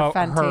with promote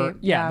her Fenty.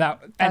 Yeah,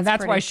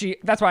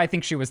 that's why I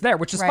think she was there,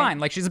 which is Right. fine.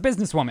 Like she's a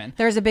businesswoman.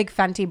 There's a big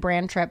Fenty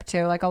brand trip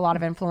too. Like a lot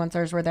of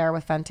influencers were there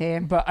with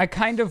Fenty. But I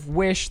kind of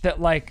wish that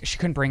like she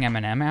couldn't bring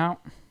Eminem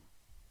out.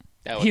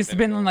 That would've He's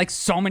been cool. in like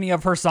so many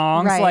of her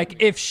songs. Right.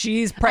 Like if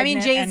she's I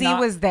pregnant, mean, and Jay-Z not-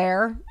 was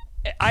there.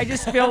 I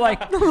just feel like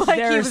Like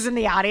he there's- was in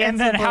the audience And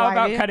then with how Blue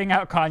about Ivy. cutting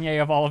out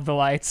Kanye of all of the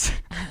lights?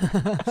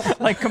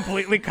 Like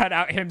completely cut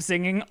out him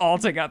singing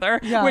altogether.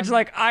 Yeah. Which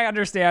like I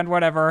understand,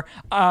 whatever.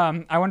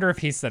 I wonder if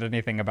he said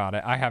anything about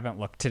it. I haven't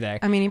looked today.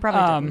 I mean, he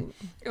probably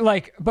didn't.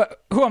 Like,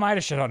 but who am I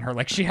to shit on her?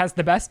 Like she has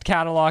the best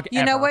catalog You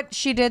ever. know what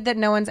she did that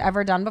no one's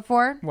ever done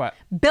before? What?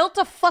 Built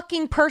a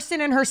fucking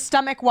person in her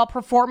stomach while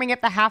performing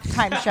at the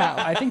halftime show.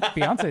 I think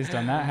Beyonce's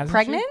done that, hasn't she?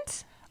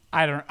 Pregnant?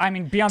 I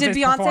mean, Beyonce's Did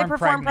Beyonce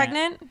perform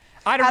pregnant?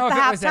 I don't know at if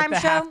the it was at the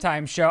halftime show?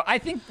 halftime show. I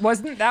think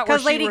wasn't that where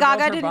Because she Lady reveals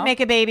Gaga her didn't bump? make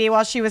a baby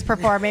while she was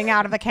performing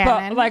out of a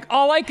cannon. But like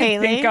all I could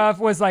Haley? think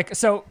of was like,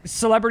 so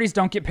celebrities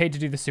don't get paid to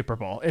do the Super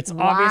Bowl. It's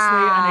obviously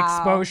an Wow.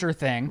 exposure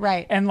thing,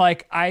 Right. And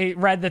like I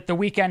read that The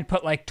Weeknd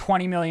put like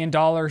 $20 million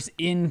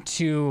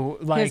into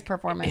like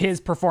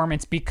His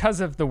performance.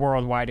 because of the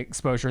worldwide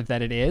exposure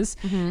that it is.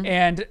 Mm-hmm.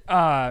 And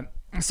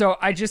so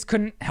I just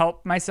couldn't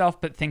help myself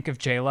but think of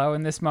J-Lo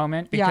in this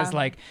moment because Yeah.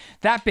 like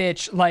that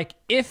bitch, like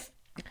if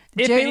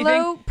J-Lo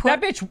anything, put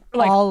that bitch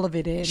like all of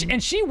it in.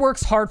 and she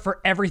works hard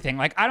for everything.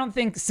 Like I don't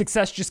think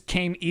success just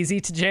came easy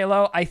to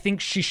J-Lo. I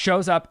think she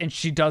shows up and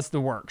she does the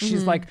work.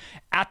 She's like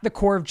at the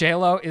core of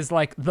J-Lo is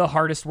like the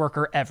hardest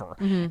worker ever.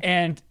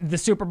 And the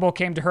Super Bowl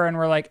came to her and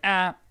we're like,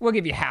 we'll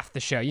give you half the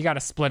show. You got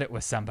to split it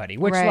with somebody.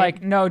 Which Right.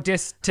 like no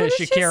diss to Who did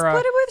she Shakira.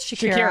 split it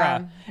with?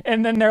 Shakira.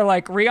 And then they're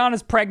like,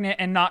 Rihanna's pregnant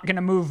and not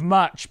gonna move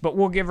much, but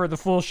we'll give her the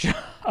full show.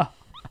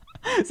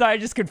 So I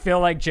just could feel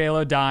like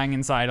J-Lo dying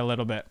inside a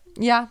little bit.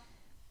 Yeah.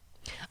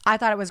 I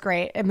thought it was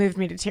great. It moved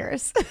me to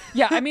tears.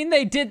 Yeah, I mean,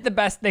 they did the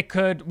best they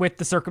could with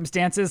the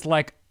circumstances.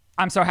 Like,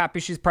 I'm so happy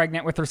she's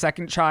pregnant with her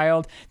second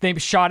child. They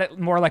shot it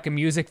more like a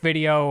music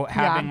video,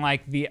 having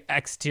like the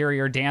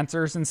exterior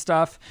dancers and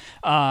stuff.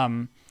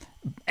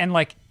 And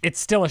like, it's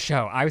still a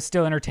show. I was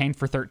still entertained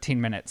for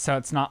 13 minutes. So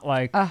it's not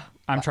like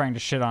I'm trying to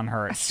shit on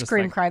her. It's just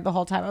Scream like, cried the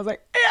whole time. I was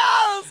like,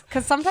 yes!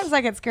 Because sometimes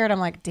I get scared. I'm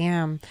like,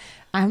 damn.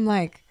 I'm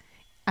like,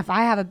 if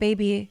I have a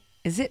baby,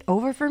 is it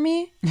over for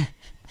me?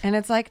 And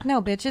it's like,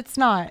 no, bitch, it's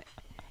not.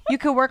 You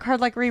could work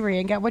hard like Riri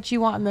and get what you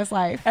want in this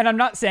life. and I'm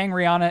not saying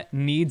Rihanna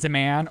needs a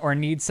man or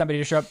needs somebody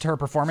to show up to her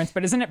performance,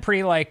 but isn't it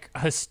pretty like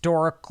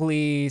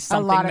historically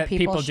something lot of that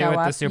people people do show at the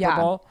up. Super Yeah.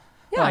 Bowl?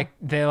 Yeah. Like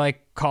they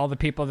like call the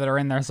people that are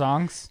in their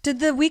songs. Did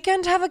The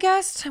Weeknd have a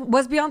guest?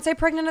 Was Beyonce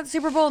pregnant at the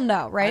Super Bowl?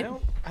 No, right?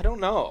 I don't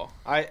know.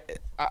 I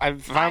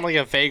found like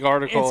a vague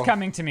article. It's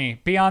coming to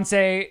me.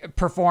 Beyonce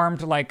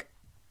performed like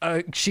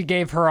she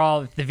gave her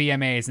all at the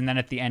VMAs, and then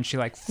at the end she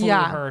like flew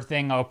Yeah. her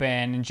thing open,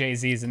 and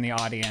Jay-Z's in the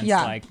audience,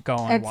 Yeah. like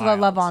going It's wild.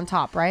 the Love on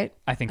Top, right?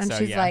 I think and so,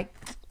 she's yeah. like,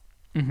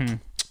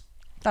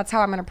 that's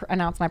how I'm going to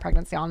announce my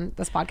pregnancy on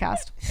this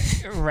podcast.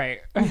 Right.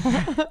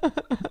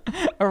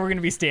 Are we going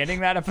to be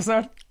standing that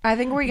episode? I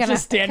think we're going to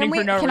Just standing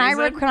for no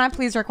reason? Can I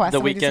please request The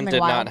that we do Weeknd something did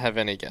wild? not have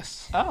any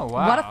guests. Oh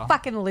wow! What a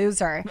fucking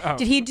loser. Oh.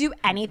 Did he do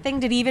anything?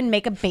 Did he even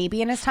make a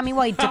baby in his tummy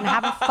while he didn't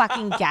have a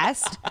fucking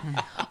guest?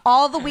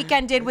 All The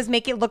Weeknd did was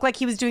make it look like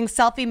he was doing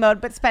selfie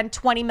mode, but spend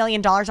 $20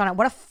 million on it.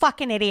 What a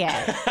fucking idiot.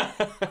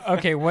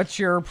 Okay, what's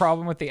your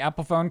problem with the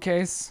Apple phone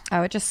case?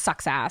 Oh, it just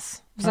sucks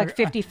ass. It was like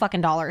 $50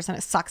 fucking dollars and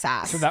it sucks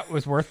ass. So that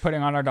was worth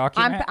putting on our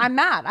document. I'm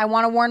mad. I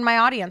want to warn my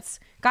audience.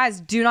 Guys,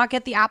 do not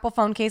get the Apple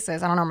phone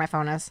cases. I don't know where my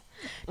phone is.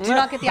 Do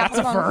not get the Apple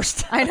That's a phone.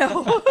 first. I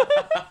know.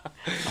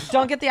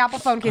 Don't get the Apple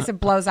phone case. It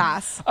blows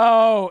ass.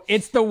 Oh,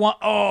 it's the one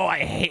oh I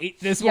hate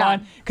this Yeah.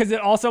 one because it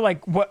also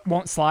like what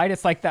won't slide.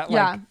 It's like that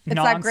Yeah, like it's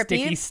that grippy.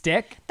 non-sticky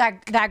stick.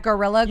 That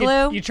Gorilla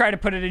Glue. You try to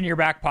put it in your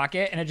back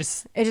pocket and it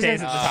just It just stays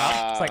is- at the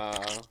top. It's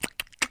like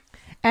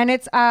and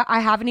it's I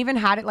haven't even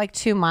had it like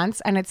 2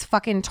 months and it's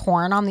fucking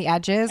torn on the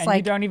edges. and like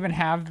you don't even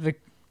have the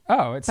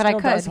it But I still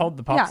does could. hold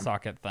the pop Yeah.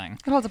 socket thing.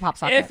 it holds a pop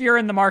socket. If you're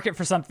in the market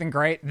for something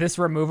great, this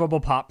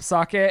removable pop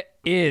socket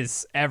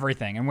is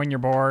everything. And when you're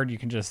bored, you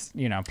can just,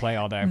 play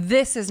all day.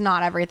 This is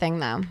not everything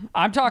though.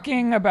 I'm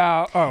talking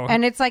about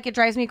And it's like it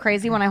drives me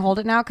crazy when I hold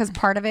it now because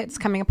part of it's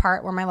coming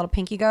apart where my little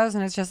pinky goes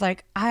and it's just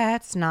like,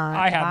 that's not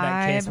I had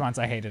that vibe. case once.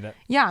 I hated it.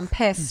 Yeah, I'm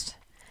pissed.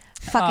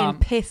 Fucking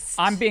pissed.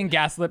 I'm being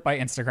gaslit by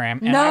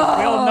Instagram, and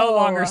I will no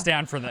longer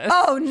stand for this.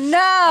 Oh no!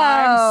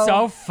 I'm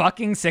so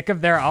fucking sick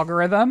of their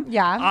algorithm.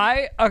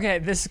 Yeah.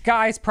 This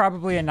guy's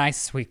probably a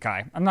nice, sweet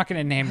guy. I'm not going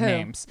to name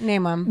names.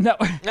 Name him. No.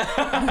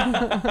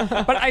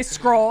 But I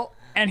scroll,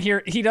 and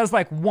he does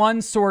like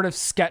one sort of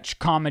sketch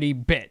comedy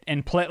bit,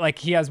 and play like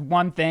he has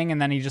one thing,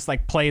 and then he just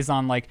like plays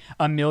on like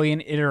a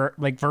million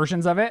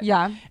versions of it.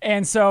 Yeah.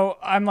 And so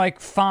I'm like,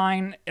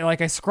 fine.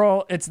 Like I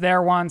scroll, it's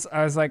there once.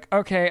 I was like,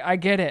 okay, I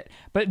get it.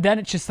 But then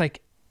it's just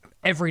like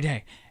every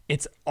day.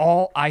 It's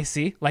all I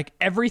see. Like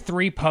every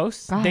 3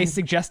 posts, they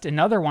suggest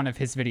another one of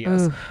his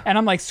videos. Oof. And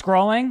I'm like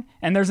scrolling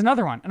and there's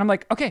another one. And I'm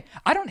like, okay,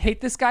 I don't hate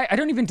this guy. I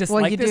don't even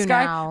dislike this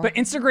guy. Now. But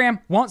Instagram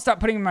won't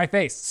stop putting him in my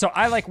face. So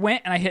I like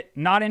went and I hit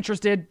not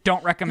interested,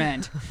 don't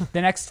recommend.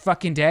 The next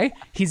fucking day,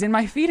 he's in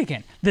my feed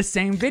again. The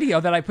same video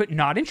that I put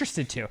not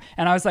interested to.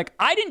 And I was like,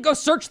 I didn't go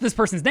search this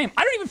person's name.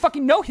 I don't even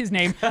fucking know his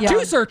name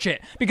to search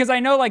it. Because I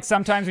know like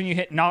sometimes when you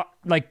hit not,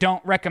 like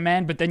don't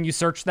recommend, but then you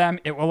search them,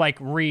 it will like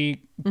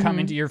come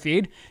into your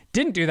feed.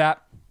 Didn't do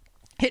that.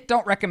 Hit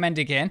don't recommend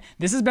again.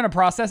 This has been a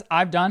process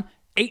I've done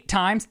 8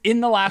 times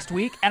in the last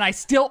week, and I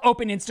still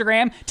open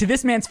Instagram to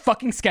this man's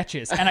fucking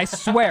sketches, and I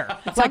swear.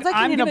 Sounds like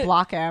you need to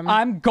block him.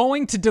 I'm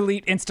going to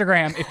delete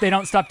Instagram if they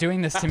don't stop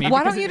doing this to me.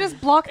 Why don't you just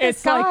block this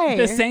it's guy? It's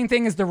like the same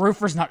thing as the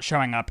roofers not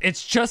showing up.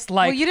 It's just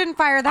like... Well, you didn't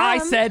fire them. I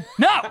said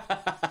no!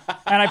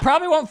 And I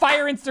probably won't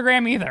fire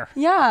Instagram either.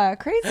 Yeah,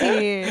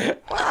 crazy.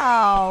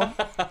 Wow.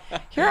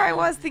 Here I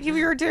was thinking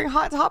we were doing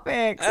Hot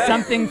Topics.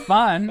 Something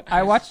fun.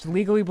 I watched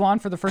Legally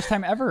Blonde for the first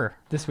time ever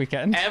this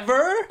weekend.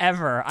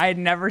 Ever? I had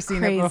never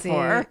seen it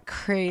before.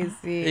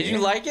 Crazy. Did you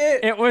like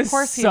it? It was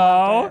course he so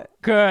loved it.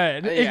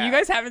 good. Yeah. If you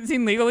guys haven't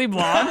seen Legally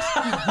Blonde,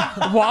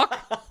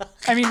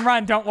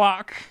 run, don't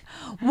walk.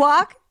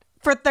 Walk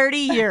for 30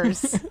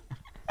 years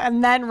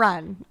and then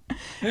run.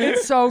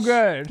 It's so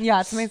good. Yeah,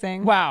 it's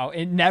amazing. Wow,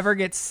 it never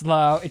gets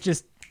slow.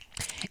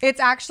 It's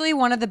actually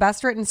one of the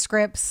best written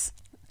scripts.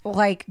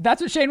 Like,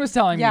 That's what Shane was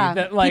telling me.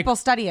 That like people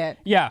study it.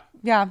 Yeah.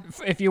 Yeah.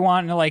 If you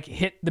want to like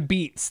hit the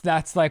beats,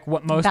 that's like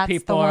what most That's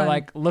people the are one.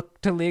 like, look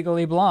to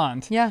Legally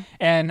Blonde. Yeah.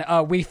 And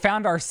we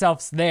found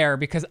ourselves there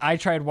because I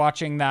tried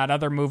watching that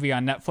other movie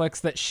on Netflix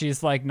that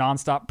she's like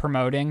nonstop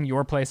promoting,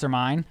 Your Place or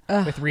Mine,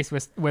 with Reese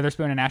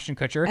Witherspoon and Ashton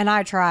Kutcher. And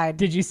I tried.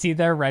 Did you see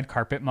their red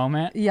carpet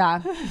moment?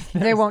 Yeah.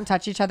 They won't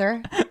touch each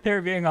other. They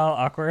were being all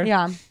awkward.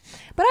 Yeah.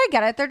 But I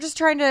get it. They're just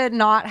trying to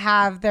not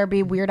have there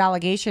be weird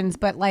allegations.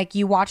 But like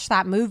you watch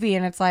that movie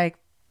and it's like,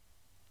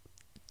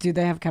 do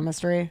they have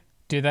chemistry?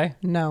 Do they?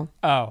 No.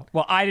 Oh,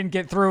 well, I didn't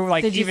get through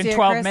like Did you even see it,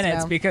 12 Chris?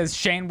 minutes No. because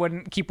Shane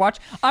wouldn't keep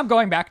watching. I'm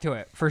going back to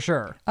it for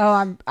sure.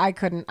 Oh, I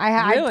couldn't.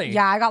 Really?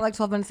 Yeah, I got like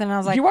 12 minutes in and I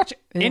was like, you watch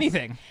ugh.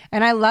 anything.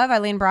 And I love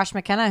Eileen Brosh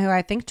McKenna, who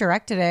I think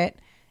directed it.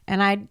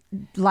 And I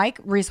like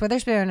Reese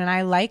Witherspoon and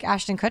I like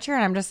Ashton Kutcher.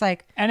 And I'm just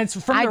like, And it's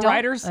from I the don't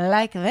writers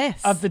like this.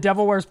 of The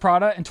Devil Wears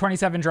Prada and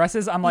 27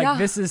 Dresses. I'm like, Yeah.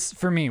 this is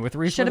for me with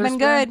Reese Should've been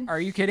Witherspoon. good.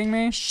 Are you kidding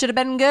me? Should have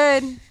been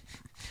good.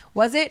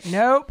 Was it?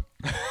 Nope.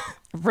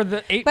 For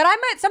the 8. But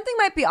something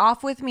might be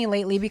off with me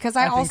lately because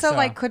I think also so.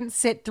 like couldn't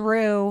sit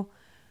through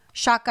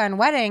Shotgun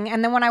Wedding.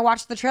 And then when I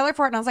watched the trailer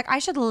for it and I was like, I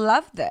should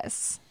love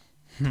this.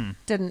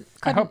 Didn't. I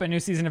couldn't. hope a new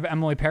season of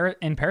Emily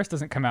in Paris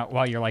doesn't come out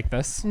while you're like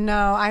this.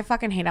 No, I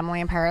fucking hate Emily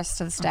in Paris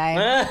to this day.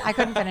 I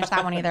couldn't finish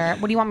that one either.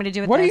 What do you want me to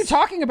do with What are this? you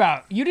talking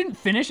about? You didn't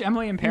finish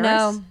Emily in Paris?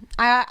 No,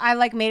 I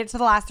like made it to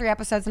the last 3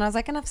 episodes and I was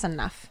like, enough's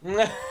enough.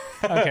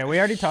 Okay, we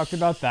already talked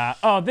about that.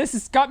 Oh, this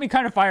has got me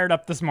kind of fired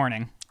up this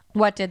morning.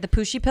 What did the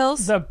Pushy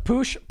pills? The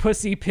Poosh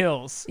Pussy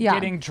Pills Yeah.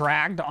 getting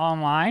dragged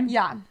online.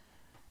 Yeah.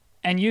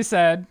 And you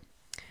said,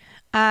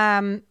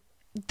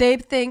 They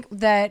think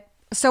that.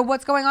 So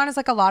what's going on is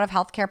like a lot of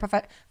healthcare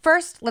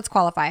First, let's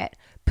qualify it.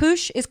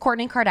 Poosh is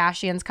Kourtney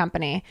Kardashian's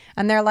company,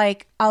 and they're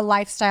like a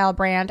lifestyle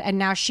brand. And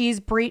now she's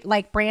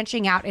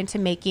branching out into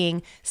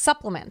making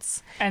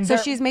supplements. And so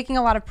they're- she's making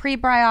a lot of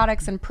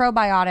prebiotics and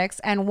probiotics,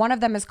 and one of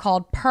them is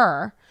called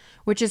Purr,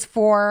 which is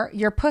for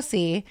your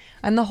pussy.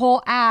 And the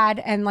whole ad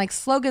and like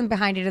slogan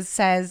behind it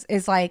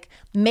is like,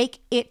 make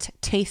it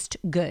taste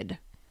good.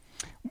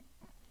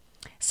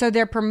 So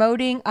they're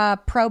promoting a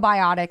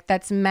probiotic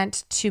that's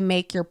meant to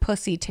make your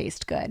pussy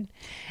taste good.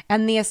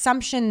 And the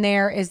assumption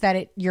there is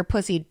that your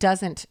pussy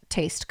doesn't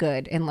taste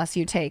good unless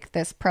you take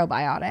this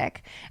probiotic.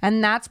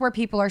 And that's where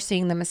people are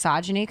seeing the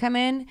misogyny come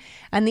in.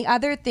 And the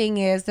other thing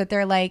is that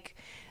they're like,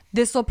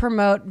 this will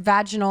promote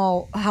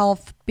vaginal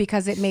health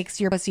because it makes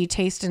your pussy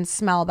taste and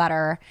smell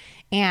better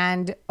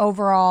and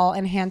overall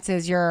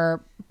enhances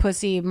your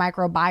pussy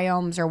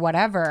microbiomes or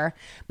whatever.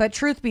 But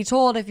truth be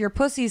told, if your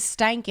pussy's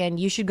stankin',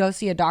 you should go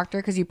see a doctor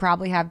because you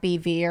probably have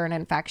BV or an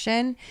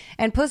infection.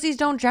 And pussies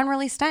don't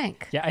generally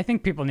stank. yeah, I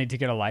think people need to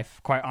get a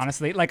life, quite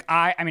honestly. Like,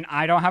 I mean,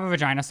 I don't have a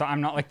vagina, so I'm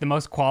not like the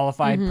most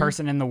qualified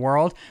person in the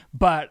world,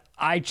 but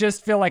I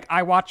just feel like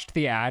I watched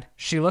the ad.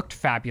 She looked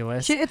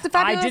fabulous. It's a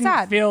fabulous I didn't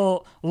ad.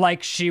 feel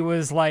like she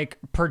was like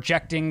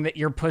projecting that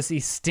your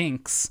pussy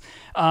stinks.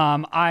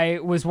 I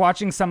was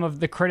watching some of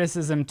the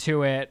criticism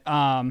to it.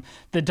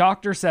 The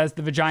doctor says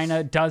the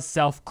vagina does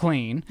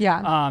self-clean.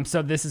 Yeah.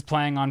 So this is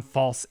playing on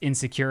false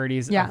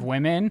insecurities Yeah. of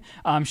women.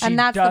 And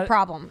that's the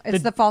problem.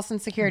 It's the false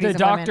insecurities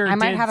the of women. doctor I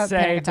might did have a say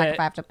panic attack that- if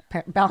I have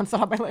to balance it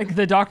on my leg.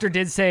 The doctor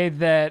did say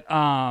that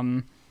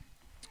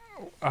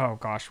oh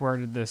gosh, where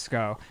did this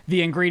go?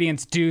 The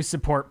ingredients do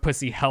support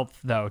pussy health,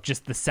 though.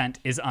 Just the scent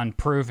is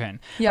unproven.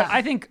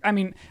 Yeah.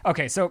 But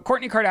okay, so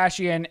Kourtney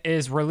Kardashian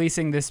is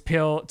releasing this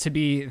pill to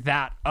be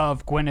that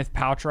of Gwyneth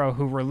Paltrow,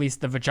 who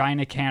released the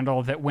vagina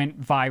candle that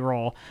went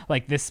viral,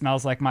 like "This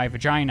smells like my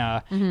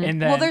vagina,"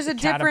 and then Well, there's a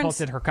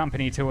catapulted her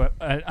company to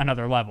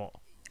another level.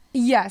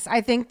 Yes,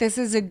 I think this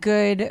is a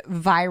good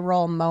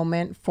viral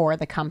moment for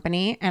the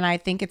company. And I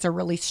think it's a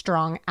really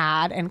strong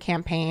ad and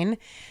campaign.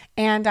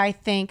 And I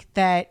think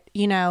that,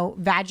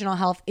 vaginal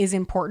health is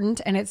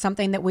important and it's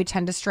something that we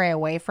tend to stray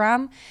away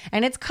from.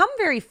 And it's come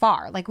very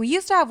far. Like we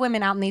used to have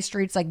women out in these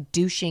streets like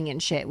douching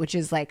and shit, which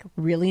is like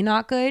really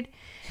not good.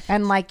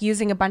 And like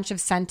using a bunch of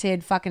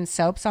scented fucking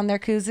soaps on their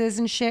koozes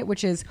and shit,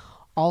 which is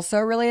also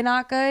really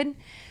not good.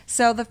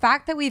 So the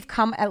fact that we've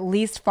come at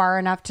least far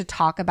enough to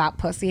talk about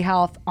pussy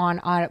health on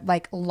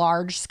like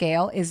large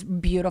scale is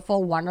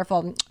beautiful,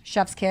 wonderful.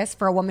 Chef's kiss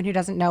for a woman who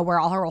doesn't know where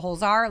all her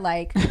holes are.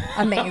 Like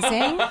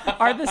amazing.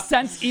 Are the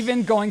scents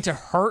even going to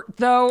hurt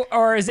though,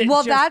 or is it?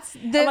 Well, just,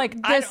 that's the like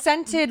I don't-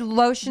 scented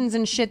lotions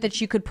and shit that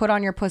you could put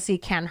on your pussy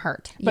can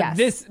hurt. But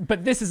yes.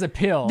 this is a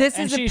pill. This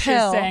and is a she's pill.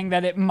 just saying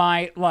that it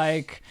might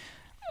like.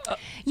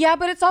 Yeah,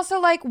 but it's also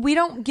like we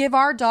don't give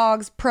our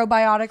dogs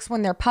probiotics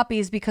when they're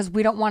puppies because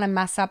we don't want to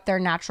mess up their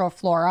natural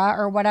flora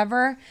or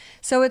whatever.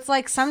 So it's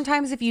like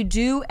sometimes if you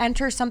do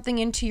enter something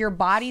into your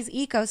body's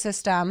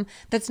ecosystem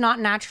that's not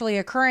naturally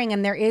occurring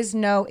and there is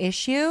no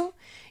issue,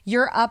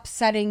 you're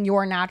upsetting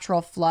your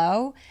natural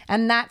flow.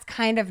 And that's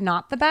kind of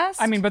not the best.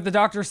 I mean, but the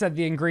doctor said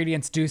the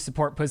ingredients do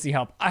support pussy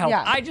health.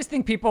 Yeah. I just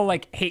think people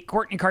like hate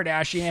Kourtney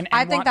Kardashian and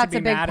I think want to that's be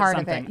a big mad part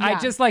at of it. something. Yeah. I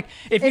just like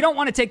if you don't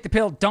want to take the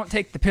pill, don't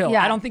take the pill.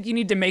 Yeah. I don't think you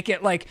need to make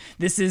it like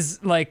this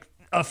is like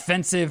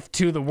offensive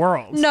to the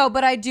world. No,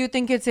 but I do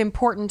think it's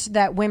important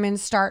that women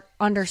start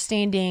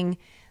understanding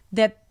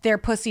that their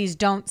pussies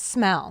don't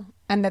smell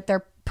and that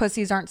their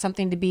pussies aren't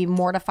something to be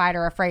mortified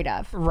or afraid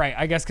of. Right,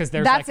 I guess because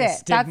there's That's like a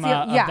it. That's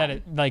stigma the- yeah. of that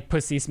it, like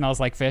pussy smells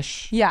like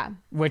fish. Yeah.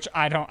 Which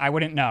I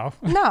wouldn't know.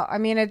 No, I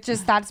mean, it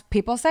just, that's,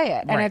 people say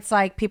it. And Right. it's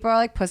like, people are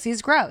like,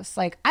 pussy's gross.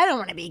 Like, I don't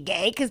want to be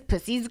gay because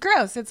pussy's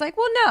gross. It's like,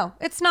 well, no,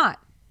 it's not.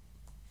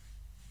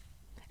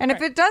 And if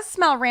it does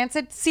smell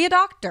rancid, see a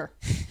doctor.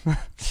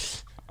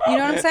 You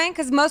know what I'm saying?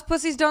 Because most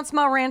pussies don't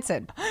smell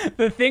rancid.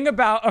 The thing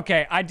about,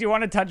 okay, I do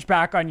want to touch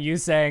back on you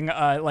saying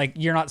like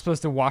you're not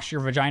supposed to wash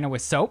your vagina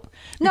with soap.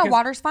 No, Because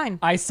water's fine.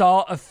 I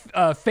saw a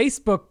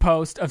Facebook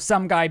post of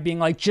some guy being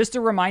like, just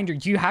a reminder,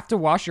 you have to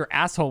wash your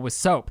asshole with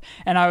soap.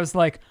 And I was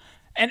like,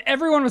 and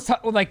everyone was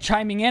like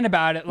chiming in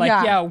about it, like,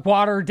 yeah,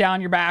 water down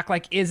your back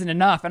like isn't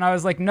enough. And I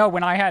was like, no,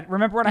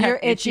 remember when I Your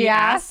had itchy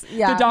ass?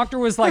 Yeah. The doctor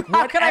was like,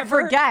 How could I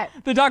forget?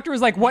 The doctor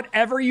was like,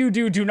 whatever you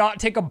do not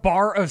take a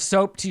bar of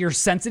soap to your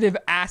sensitive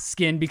ass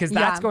skin because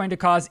that's Yeah. going to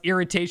cause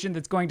irritation.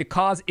 That's going to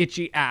cause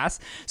itchy ass.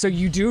 So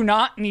you do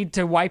not need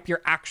to wipe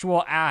your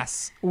actual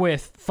ass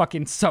with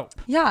fucking soap.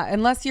 Yeah,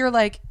 unless you're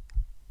like,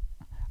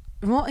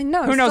 well,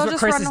 no. Who knows still what just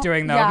Chris run is a-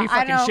 doing though? Yeah, He I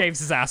fucking know. shaves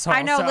his asshole.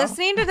 I know. so.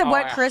 Listening to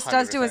what yeah, Chris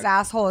does to his 100%.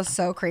 asshole is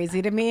so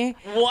crazy to me.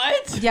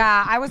 What?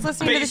 Yeah, I was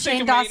listening to the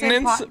Shane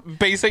Dawson.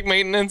 Basic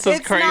maintenance is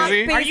It's not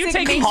crazy. basic Are you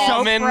taking maintenance,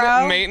 Common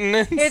bro.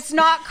 maintenance. It's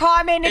not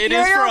common. If It you're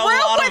is in a for a room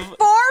lot with of-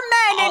 4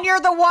 men and you're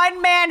the one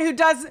man who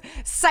does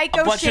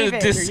psycho a bunch shaving.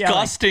 of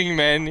disgusting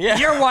men. Yeah.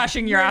 You're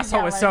washing your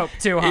asshole with yelling. soap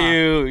too, huh?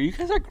 Ew, you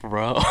guys are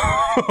gross.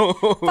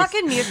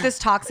 Fucking mute this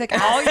toxic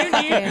ass. All you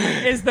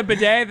need is the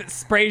bidet that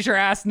sprays your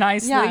ass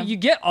nicely. Yeah. You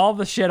get all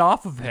the shit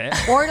off of it.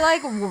 Or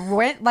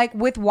like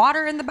with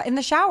water in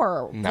the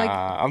shower. Nah, Like,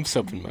 I'm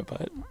soaping my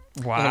butt.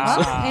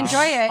 Wow.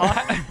 enjoy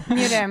it.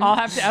 Mute him. I'll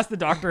have to ask the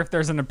doctor if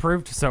there's an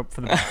approved soap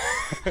for the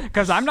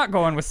because I'm not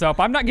going with soap.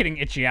 I'm not getting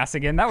itchy ass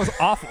again. That was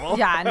awful.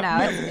 Yeah,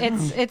 no,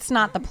 it's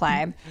not the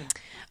play.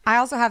 I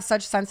also have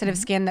such sensitive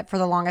skin that for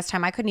the longest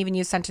time I couldn't even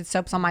use scented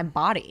soaps on my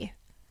body.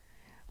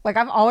 Like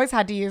I've always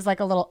had to use like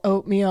a little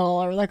oatmeal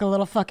or like a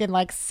little fucking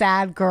like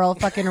sad girl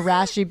fucking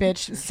rashy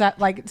bitch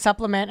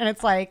supplement, and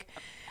it's like,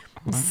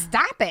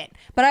 stop it.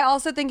 But I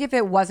also think if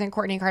it wasn't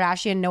Kourtney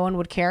Kardashian, no one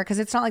would care because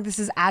it's not like this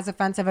is as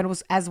offensive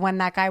as when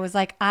that guy was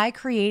like, I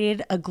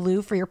created a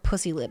glue for your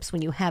pussy lips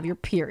when you have your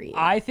period.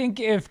 I think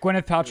if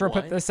Gwyneth Paltrow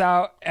put this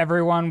out,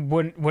 everyone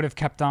would have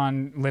kept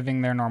on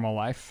living their normal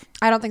life.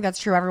 I don't think that's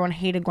true. Everyone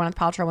hated Gwyneth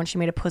Paltrow when she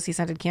made a pussy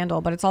scented candle,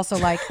 but it's also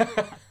like,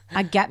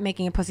 I get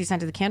making a pussy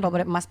scented candle,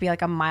 but it must be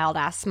like a mild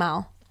ass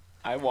smell.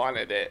 I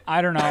wanted it.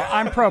 I don't know.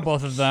 I'm pro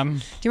both of them.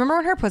 Do you remember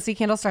when her pussy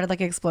candle started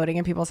like exploding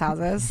in people's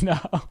houses? No.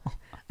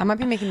 I might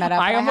be making that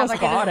up. I but almost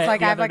have like bought it's it like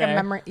the I have other like a day.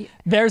 memory.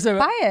 There's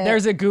Buy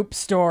it. a Goop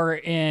store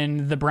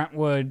in the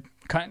Brentwood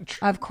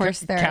Of course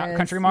there is.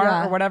 Country Mart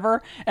Yeah. or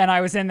whatever. And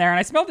I was in there and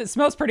I smelled it. It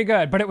smells pretty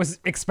good, but it was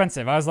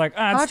expensive. I was like,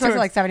 Oh, it's it was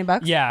like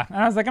 $70. Yeah. And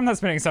I was like, I'm not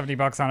spending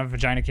 $70 on a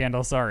vagina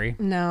candle. Sorry.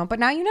 No, but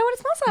now you know what it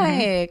smells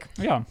like.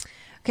 Yeah.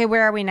 Okay,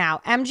 where are we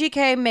now?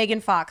 MGK, Megan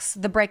Fox,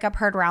 the breakup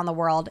heard around the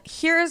world.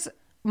 Here's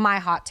my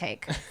hot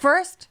take.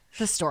 First,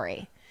 the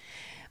story.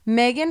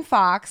 Megan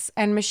Fox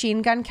and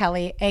Machine Gun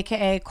Kelly,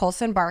 aka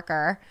Colson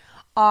Barker,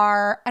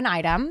 are an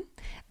item.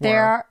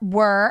 There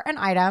were an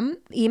item.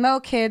 Emo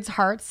kids'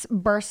 hearts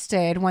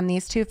bursted when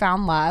these two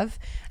found love.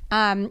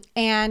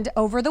 And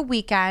over the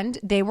weekend,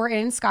 they were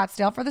in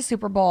Scottsdale for the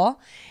Super Bowl.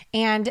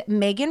 And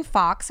Megan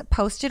Fox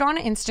posted on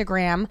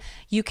Instagram,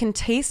 "You can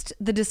taste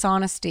the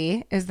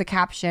dishonesty," is the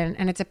caption.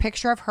 And it's a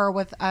picture of her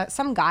with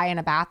some guy in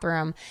a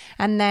bathroom.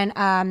 And then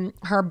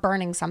her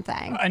burning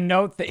something. A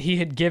note that he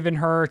had given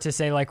her to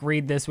say, like,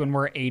 read this when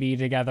we're 80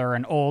 together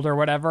and old or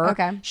whatever.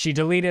 Okay. She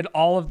deleted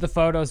all of the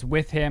photos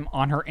with him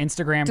on her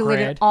Instagram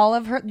Deleted grid. all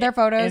of their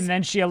photos. And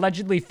then she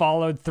allegedly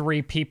followed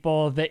 3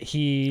 people that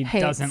he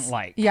Hates. doesn't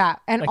like. Yeah.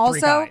 And Like 3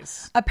 also,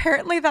 guys.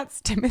 apparently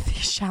that's Timothy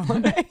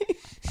Chalamet,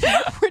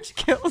 which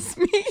kills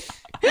me.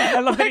 I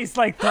love that he's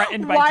like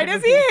threatened by Why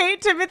Timothy. does he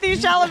hate Timothy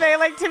Chalamet?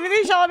 Like,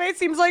 Timothy Chalamet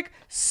seems like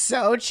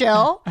so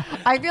chill.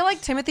 I feel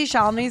like Timothy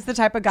Chalamet is the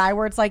type of guy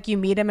where it's like you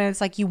meet him and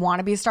it's like you want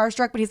to be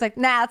starstruck, but he's like,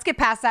 nah, let's get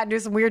past that and do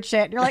some weird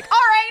shit. And you're like, all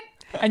right.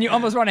 And you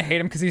almost want to hate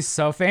him because he's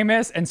so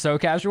famous and so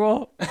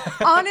casual.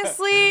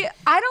 Honestly,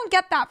 I don't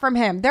get that from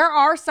him. There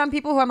are some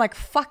people who I'm like,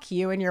 fuck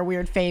you and your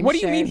weird fame What do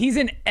shit. you mean? He's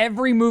in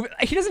every movie.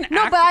 He doesn't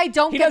No, act. but I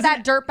don't he get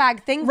that doesn't-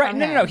 dirtbag thing Right, from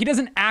no, him. no, no. He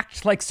doesn't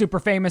act like super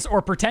famous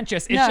or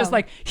pretentious. It's No. just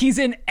like he's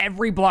in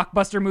every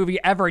blockbuster movie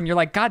ever, and you're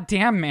like, God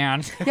damn,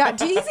 man. Yeah,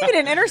 dude, he's even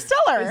in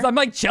Interstellar. I'm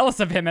like jealous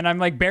of him, and I'm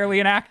like barely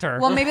an actor.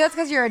 Well, maybe that's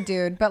because you're a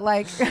dude, but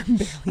like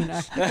barely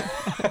not.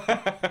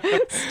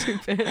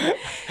 Stupid.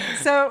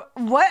 So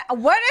what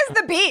is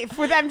the beef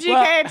with MGK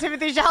and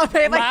Timothy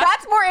Chalamet? Like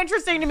that's more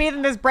interesting to me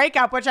than this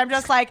breakup, which I'm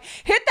just like,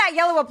 hit that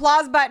yellow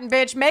applause button,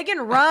 bitch. Megan,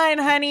 run,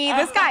 honey.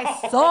 This guy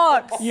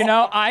sucks. You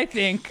know, I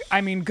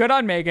mean, good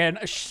on Megan.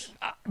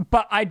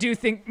 But I do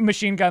think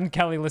Machine Gun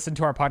Kelly listened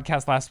to our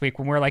podcast last week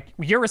when we're like,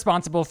 you're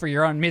responsible for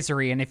your own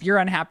misery. And if you're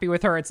unhappy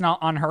with her, it's not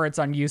on her, it's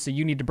on you. So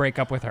you need to break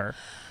up with her.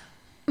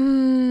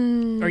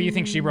 Or you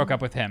think she broke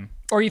up with him?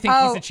 Or you think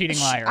he's a cheating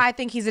liar? I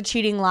think he's a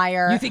cheating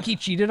liar. You think he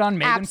cheated on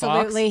Megan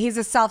Absolutely. Fox? He's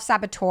a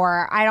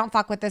self-saboteur. I don't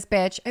fuck with this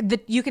bitch.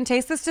 You Can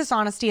Taste This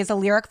Dishonesty is a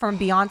lyric from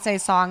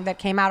Beyonce's song that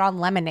came out on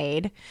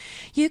Lemonade.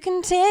 You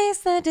can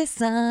taste the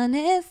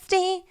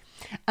dishonesty.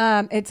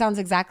 It sounds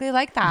exactly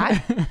like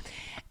that.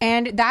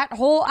 And that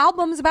whole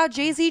album's about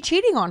Jay-Z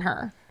cheating on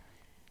her.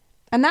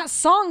 And that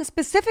song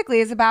specifically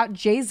is about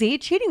Jay-Z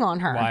cheating on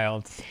her.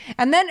 Wild.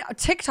 And then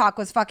TikTok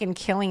was fucking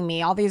killing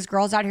me. All these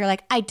girls out here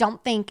like, I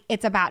don't think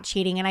it's about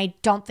cheating and I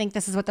don't think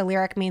this is what the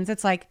lyric means.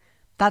 It's like,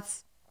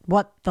 that's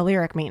what the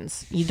lyric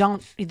means.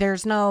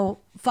 There's no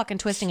fucking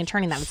twisting and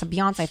turning that. It's a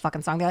Beyonce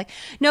fucking song. They're like,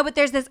 no, but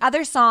there's this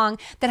other song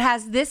that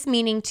has this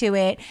meaning to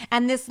it.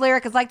 And this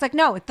lyric is like, it's like,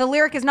 no, the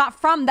lyric is not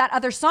from that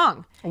other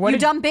song.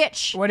 Dumb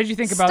bitch. What did you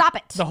think Stop about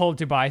it. the whole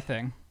Dubai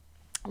thing?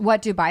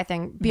 What Dubai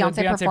thing?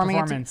 Beyonce performing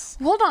performance.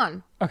 Hold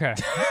on. Okay.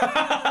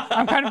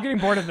 I'm kind of getting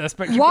bored of this,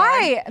 but keep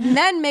Why? And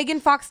then Megan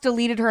Fox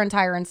deleted her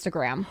entire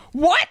Instagram. going.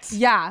 What?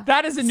 Yeah.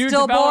 That is a new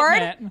Still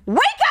development. bored?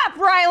 Wake up,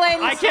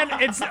 Ryland! I can't.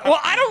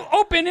 I don't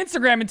open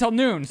Instagram until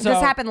noon. So This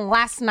happened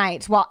last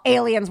night while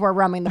aliens were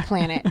roaming the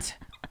planet.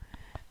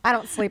 I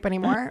don't sleep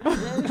anymore.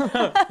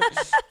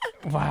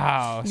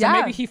 Wow. So Yeah.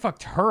 maybe he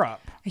fucked her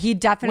up. He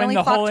definitely When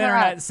the fucked whole her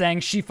internet up.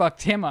 saying she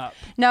fucked him up.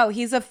 No,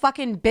 he's a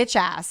fucking bitch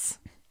ass.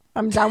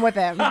 I'm done with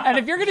him. And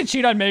if you're gonna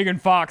cheat on Megan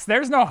Fox,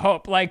 there's no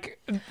hope. Like,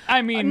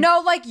 I mean,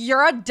 No, like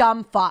you're a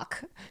dumb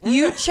fuck.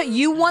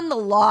 You won the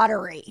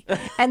lottery,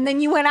 and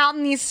then you went out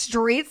in these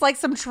streets like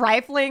some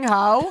trifling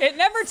hoe. it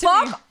never to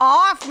Fuck me.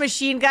 off,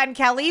 Machine Gun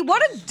Kelly.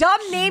 What a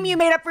dumb name you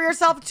made up for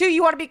yourself too.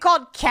 You want to be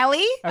called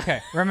Kelly Okay,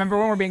 remember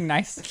when we're being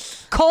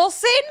nice?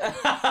 Colson?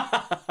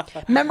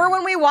 Remember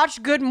when we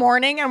watched Good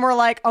Morning and we're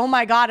like, oh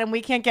my god, and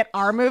we can't get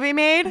our movie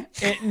made?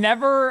 It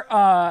never.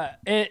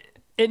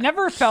 It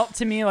never felt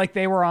to me like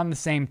they were on the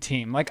same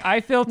team. Like I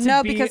feel to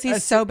No, be because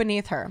he's so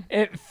beneath her.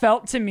 It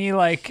felt to me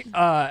like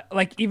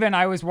even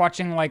I was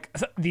watching like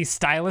these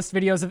stylist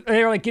videos.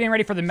 They were like getting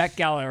ready for the Met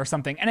Gala or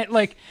something, and it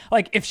like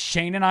if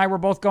Shane and I were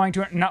both going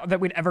to it, not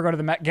that we'd ever go to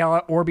the Met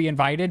Gala or be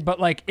invited,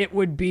 but like it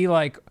would be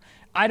like,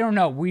 I don't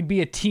know, we'd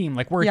be a team.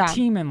 Like we're a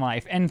team in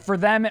life, and for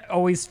them it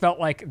always felt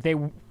like they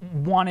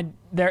wanted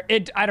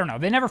I don't know.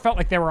 They never felt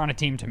like they were on a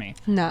team to me,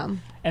 No.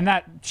 and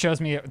that shows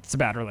me it's a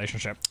bad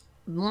relationship.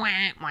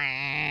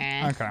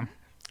 Okay.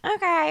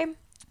 Okay.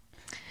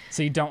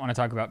 So you don't want to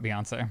talk about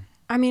Beyonce?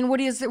 I mean, what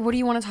do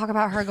you want to talk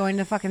about her going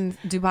to fucking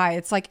Dubai?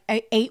 It's like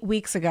 8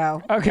 weeks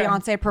ago. Okay.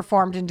 Beyonce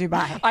performed in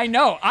Dubai. I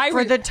know.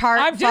 For the Tarte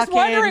I'm just fucking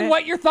wondering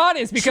what your thought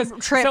is because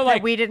trip so, like,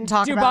 that we didn't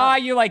talk Dubai,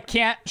 about. you like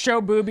can't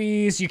show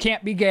boobies, you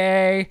can't be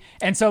gay,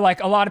 and so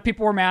like a lot of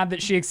people were mad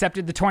that she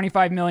accepted the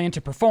 $25 million to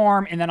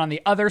perform, and then on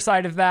the other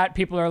side of that,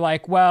 people are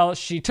like, well,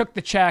 she took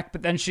the check,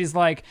 but then she's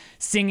like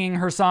singing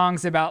her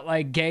songs about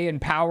like gay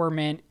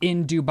empowerment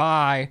in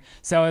Dubai,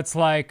 so it's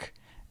like,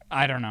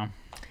 I don't know.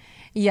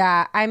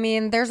 Yeah, I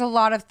mean, there's a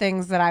lot of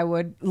things that I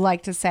would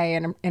like to say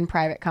in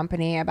private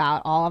company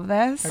about all of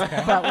this,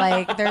 but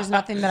like, there's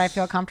nothing that I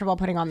feel comfortable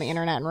putting on the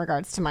internet in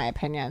regards to my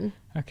opinion.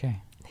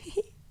 Okay.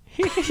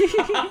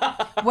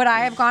 Would I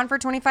have gone for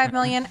 25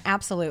 million?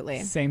 Absolutely.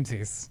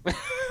 Samesies.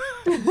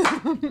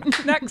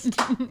 Next.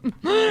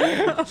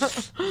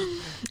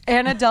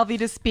 Anna Delvey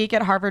to speak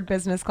at Harvard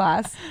Business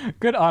Class.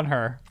 Good on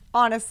her.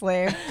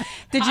 Honestly.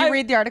 Did you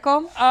read the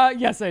article?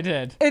 Yes, I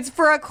did. It's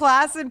for a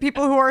class and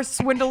people who are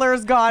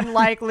swindlers gone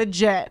like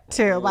legit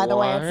too, by the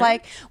way. What? It's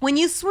like when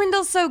you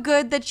swindle so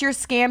good that your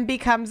scam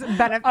becomes Okay,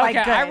 like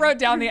good. I wrote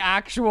down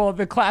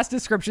the class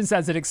description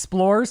says it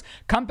explores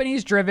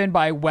companies driven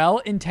by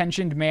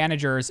well-intentioned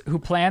managers who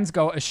plans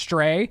go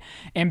astray,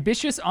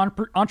 ambitious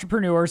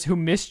entrepreneurs who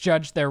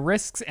misjudge their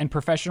risks, and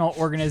professional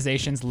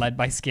organizations led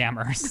by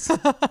scammers.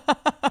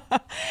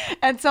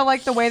 And so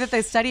like the way that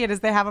they study it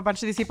is they have a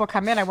bunch of these people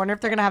come in. I wonder if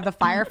they're going to have the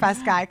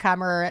Firefest guy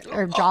come or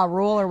Ja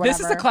Rule or whatever.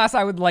 This is a class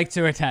I would like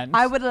to attend.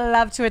 I would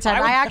love to attend.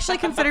 I actually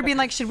considered being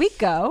like, should we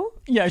go?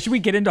 Yeah, should we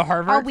get into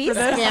Harvard? Are we for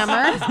this?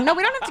 scammers? No,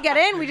 we don't have to get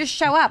in. We just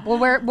show up.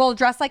 We'll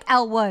dress like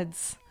Elle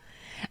Woods.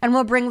 And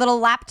we'll bring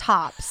little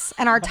laptops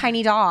and our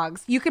tiny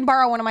dogs. You can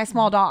borrow one of my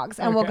small dogs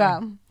and we'll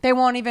go. They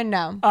won't even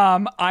know.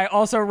 I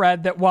also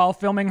read that while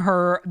filming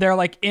they're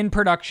like in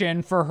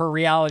production for her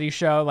reality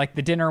show, like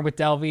The Dinner with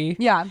Delvey.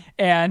 Yeah.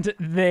 And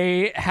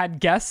they had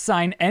guests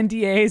sign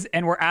NDAs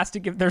and were asked to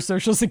give their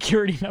social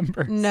security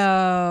numbers.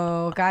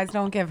 No, guys,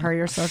 don't give her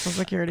your social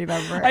security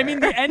number. I mean,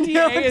 the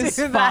NDA is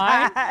do fine,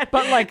 that.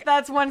 but like,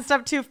 That's one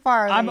step too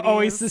far. I'm ladies.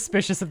 always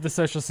suspicious of the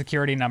social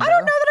security number. I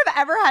don't know that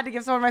I've ever had to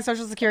give someone my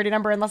social security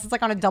number unless it's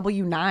like on a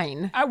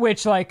W-9.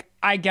 Which, like,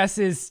 I guess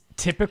is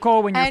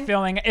typical when you're And-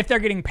 filming, if they're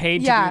getting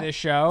paid to do this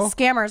show.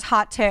 Scammers,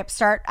 hot tip,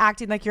 start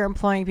acting like you're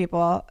employing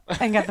people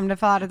and get them to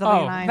fill out a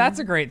W-9. Oh, that's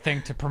a great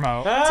thing to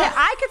promote.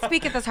 I could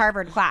speak at this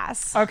Harvard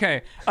class.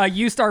 Okay,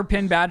 U-Star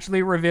Penn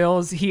Badgley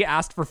reveals he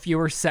asked for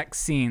fewer sex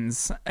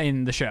scenes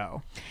in the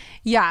show.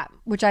 Yeah,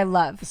 which I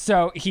love.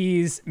 So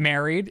he's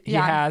married. He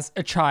Yeah. has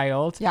a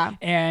child. Yeah.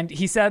 And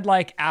he said,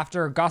 like,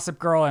 after Gossip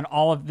Girl and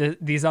all of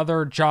these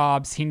other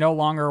jobs, he no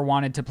longer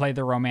wanted to play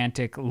the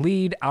romantic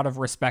lead out of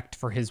respect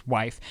for his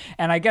wife.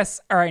 And I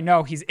guess, or I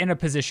know he's in a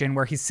position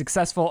where he's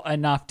successful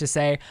enough to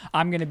say,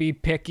 I'm going to be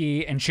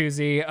picky and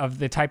choosy of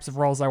the types of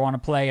roles I want to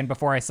play. And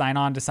before I sign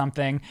on to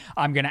something,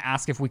 I'm going to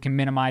ask if we can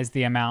minimize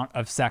the amount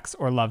of sex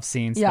or love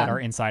scenes Yeah. that are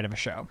inside of a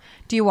show.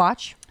 Do you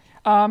watch?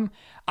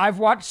 I've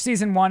watched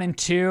season 1 and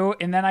 2,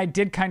 and then I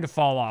did kind of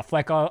fall off.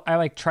 Like I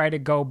like try to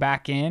go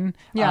back in.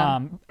 Yeah.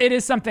 It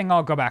is something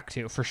I'll go back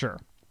to for sure.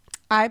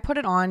 I put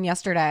it on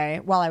yesterday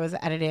while I was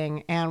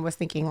editing and was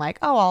thinking like,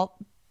 oh, I'll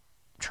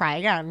try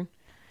again.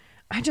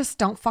 I just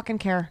don't fucking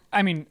care.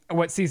 I mean,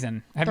 what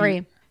season? Have 3.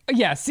 you-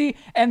 Yeah, see,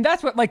 and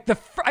that's what like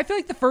I feel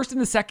like the first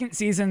and the second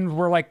season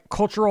were like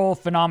cultural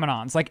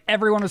phenomenons. Like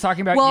everyone was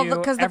talking about Well, you.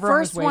 because the Everyone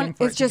first was waiting one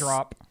for is it just, to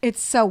drop.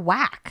 it's so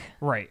whack.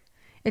 Right.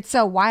 It's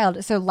so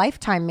wild. So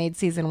Lifetime made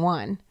season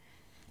 1.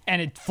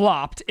 And it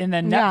flopped, and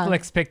then Yeah.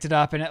 Netflix picked it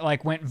up, and it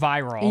like went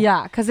viral.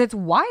 Yeah, because it's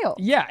wild.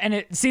 Yeah,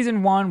 and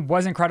season 1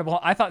 was incredible.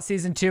 I thought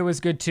season 2 was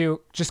good too.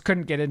 Just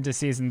couldn't get into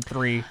season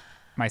 3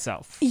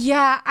 myself.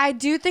 Yeah, I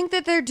do think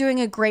that they're doing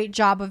a great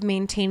job of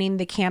maintaining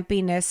the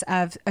campiness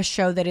of a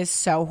show that is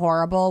so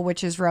horrible,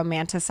 which is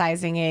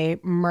romanticizing a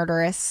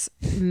murderous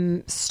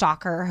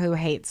stalker who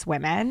hates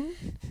women.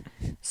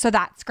 So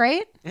that's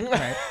great.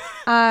 Right.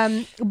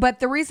 But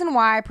the reason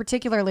why I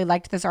particularly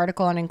liked this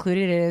article and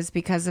included it is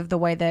because of the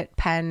way that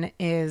Penn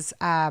is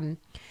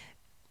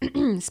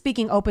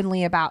speaking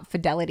openly about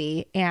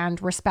fidelity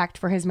and respect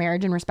for his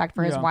marriage and respect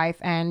for his Yeah. wife.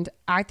 And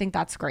I think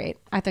that's great.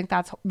 I think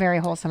that's very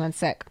wholesome and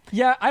sick.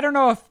 Yeah, I don't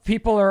know if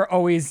people are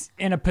always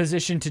in a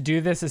position to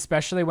do this,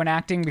 especially when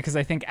acting, because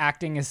I think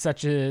acting is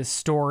such a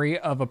story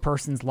of a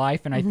person's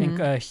life. And I think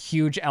a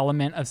huge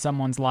element of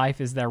someone's life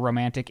is their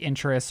romantic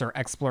interests or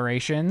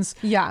explorations.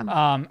 Yeah.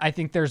 I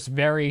think there's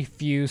very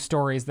few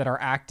stories that are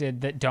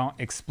acted that don't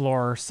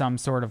explore some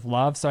sort of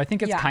love. So I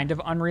think it's Yeah. kind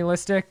of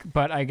unrealistic,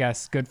 but I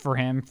guess good for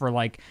him for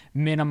like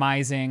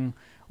minimizing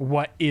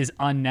what is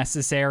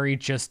unnecessary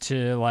just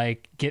to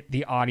like get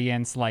the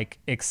audience like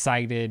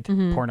excited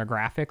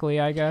pornographically,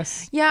 I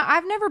guess. Yeah,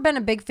 I've never been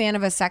a big fan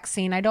of a sex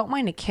scene. I don't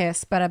mind a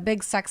kiss, but a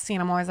big sex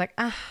scene, I'm always like,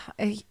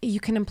 you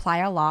can imply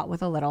a lot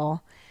with a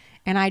little.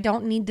 And I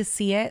don't need to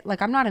see it.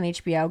 Like, I'm not an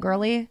HBO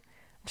girly. I'm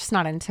just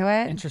not into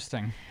it.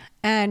 Interesting.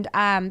 And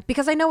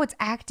because I know it's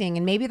acting,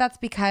 and maybe that's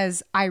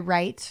because I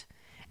write.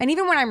 And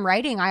even when I'm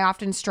writing, I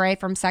often stray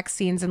from sex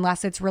scenes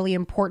unless it's really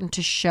important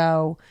to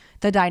show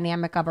the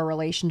dynamic of a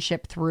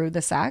relationship through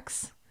the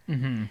sex.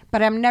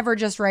 But I'm never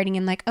just writing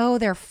in like, oh,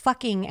 they're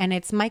fucking and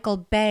it's Michael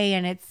Bay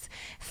and it's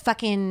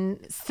fucking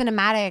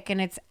cinematic and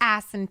it's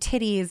ass and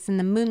titties and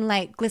the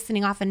moonlight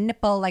glistening off a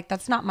nipple. Like,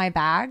 that's not my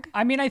bag.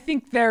 I mean, I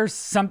think there's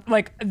some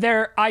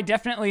I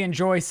definitely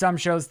enjoy some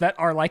shows that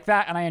are like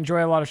that, and I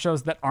enjoy a lot of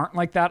shows that aren't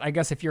like that. I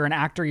guess if you're an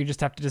actor, you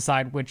just have to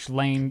decide which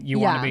lane you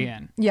want to be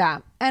in. Yeah.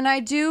 And I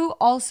do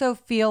also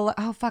feel,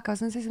 oh fuck, I was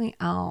gonna say something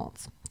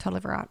else.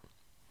 Totally forgot.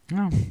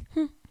 Oh.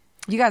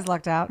 You guys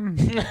lucked out.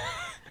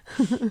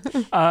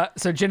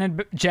 So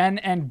Jen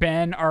and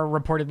Ben are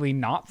reportedly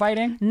not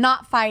fighting.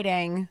 Not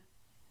fighting.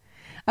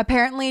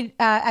 Apparently,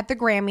 at the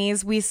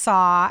Grammys, we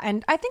saw,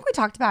 and I think we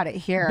talked about it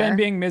here. Ben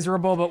being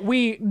miserable, but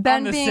Ben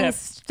on the being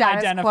SIP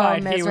status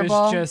identified quo he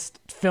miserable. was just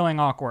feeling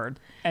awkward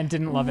and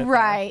didn't love it.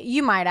 Right.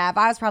 You might have.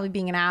 I was probably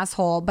being an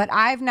asshole, but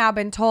I've now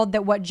been told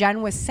that what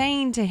Jen was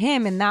saying to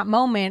him in that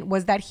moment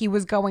was that he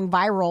was going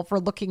viral for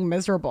looking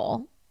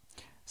miserable.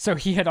 So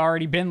he had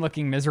already been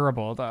looking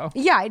miserable, though.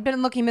 Yeah, he'd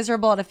been looking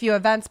miserable at a few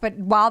events, but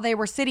while they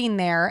were sitting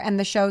there and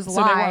the show's So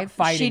they weren't live,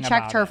 fighting she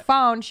checked about her it.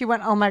 phone. She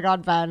went, oh my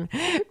God, Ben,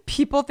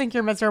 people think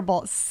you're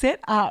miserable. Sit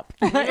up.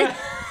 You're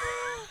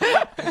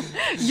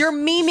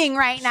memeing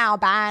right now,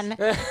 Ben.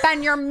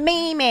 Ben, you're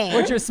memeing.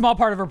 Which a small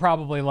part of her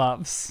probably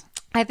loves.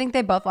 I think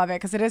they both love it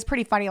because it is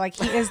pretty funny. Like,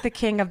 he is the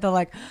king of the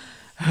like...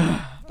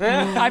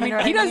 I mean,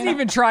 he doesn't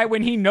even try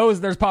when he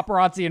knows there's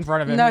paparazzi in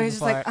front of him. No, he's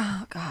just like,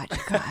 oh God, you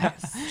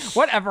guys.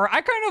 Whatever.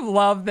 I kind of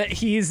love that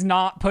he's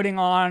not putting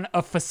on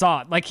a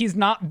facade. Like, he's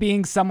not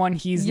being someone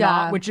he's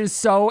not, which is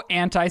so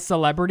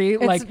anti-celebrity.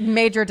 It's like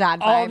major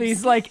dad vibes. all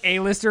these like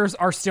A-listers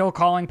are still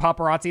calling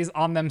paparazzis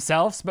on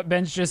themselves, but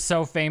Ben's just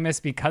so famous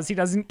because he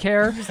doesn't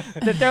care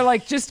that they're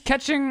like just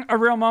catching a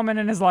real moment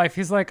in his life.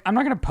 He's like, I'm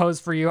not going to pose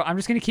for you. I'm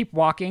just going to keep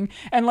walking.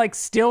 And like,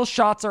 still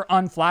shots are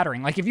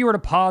unflattering. Like, if you were to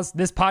pause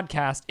this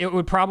podcast, it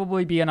would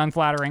probably be an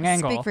unflattering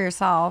angle. Speak for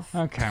yourself.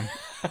 Okay.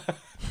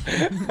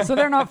 So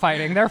they're not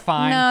fighting. They're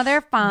fine. No,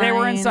 they're fine. They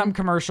were in some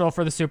commercial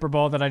for the Super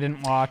Bowl that I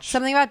didn't watch.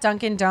 Something about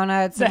Dunkin'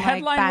 Donuts. The and,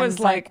 headline Ben's, was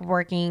like,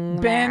 working.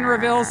 Ben there.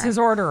 reveals his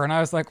order. And I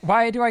was like,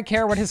 why do I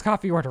care what his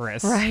coffee order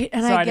is? Right.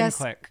 And so I didn't guess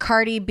click.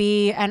 Cardi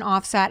B and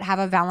Offset have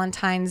a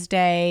Valentine's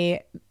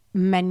Day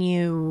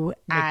menu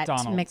at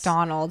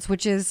McDonald's,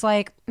 which is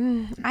like,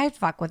 I'd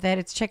fuck with it.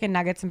 It's chicken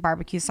nuggets and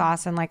barbecue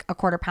sauce and like a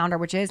quarter pounder,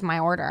 which is my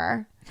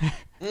order.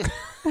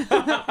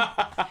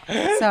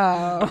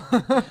 So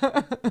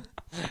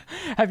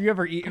have you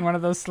ever eaten one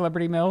of those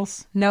celebrity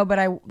meals? no, but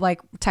I like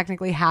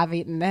technically have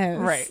eaten this.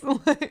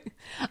 Right.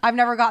 I've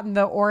never gotten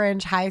the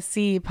orange high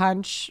C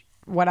punch,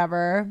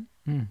 whatever.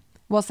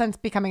 Well, since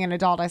becoming an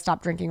adult, I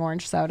stopped drinking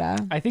orange soda.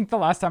 I think the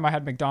last time I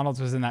had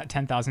McDonald's was in that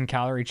 10,000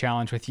 calorie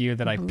challenge with you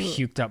that I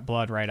puked up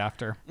blood right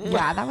after.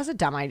 Yeah, that was a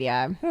dumb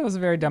idea. That was a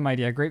very dumb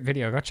idea. Great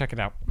video. Go check it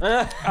out.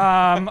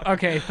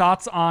 Okay,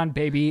 thoughts on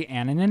baby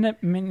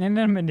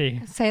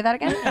anonymity. Say that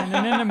again.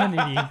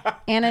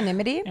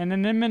 Anonymity.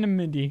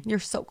 Anonymity. You're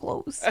so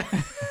close.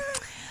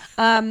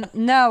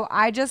 No,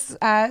 I just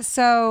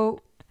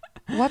so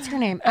what's her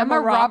name? Emma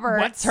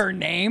Roberts. What's her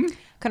name?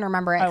 Couldn't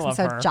remember it. I 'cause love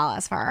I'm so her.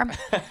 jealous for her.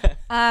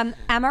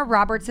 Emma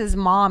Roberts'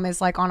 mom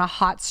is like on a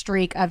hot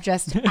streak of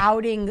just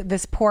outing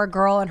this poor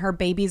girl and her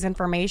baby's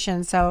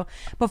information. So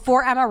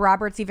before Emma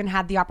Roberts even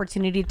had the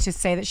opportunity to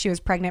say that she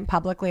was pregnant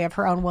publicly of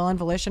her own will and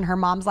volition, her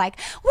mom's like,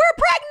 "We're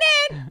pregnant!"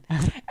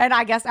 And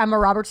I guess Emma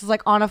Roberts was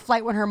like on a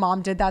flight when her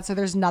mom did that. So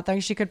there's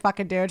nothing she could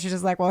fucking do. And she's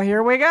just like, well,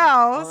 here we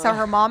go. So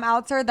her mom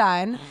outs her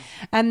then.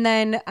 And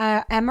then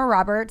Emma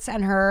Roberts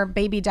and her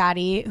baby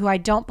daddy, who I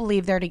don't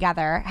believe they're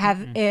together, have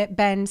it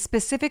been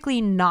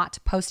specifically not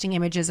posting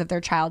images of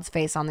their child's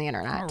face on the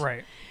internet. All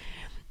right.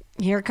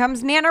 Here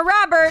comes Nana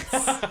Roberts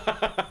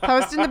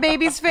posting the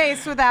baby's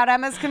face without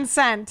Emma's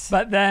consent.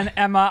 But then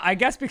Emma, I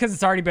guess because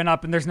it's already been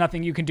up and there's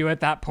nothing you can do at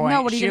that point,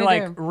 No, what are you she gonna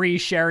like do?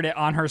 reshared it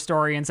on her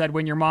story and said,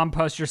 when your mom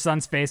posts your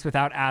son's face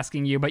without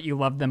asking you, but you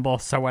love them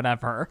both, so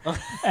whatever.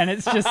 And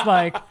it's just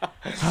like,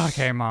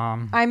 okay,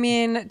 mom. I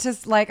mean,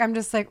 just like, I'm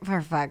just like,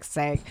 for fuck's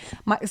sake.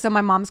 So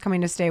my mom's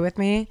coming to stay with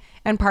me,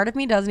 and part of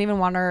me doesn't even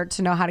want her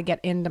to know how to get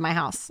into my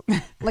house.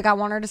 Like, I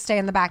want her to stay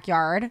in the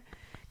backyard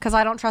because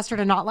I don't trust her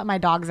to not let my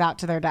dogs out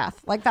to their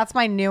death. Like, that's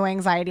my new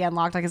anxiety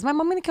unlocked. Like, is my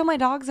mom going to kill my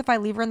dogs if I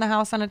leave her in the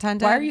house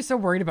unattended? Why are you so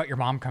worried about your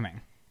mom coming?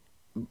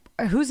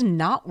 Who's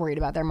not worried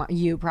about their mom?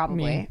 You,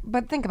 probably. Me.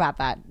 But think about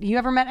that. You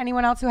ever met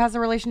anyone else who has a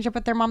relationship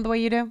with their mom the way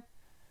you do?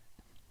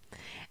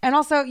 And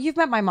also, you've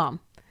met my mom.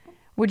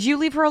 Would you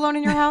leave her alone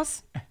in your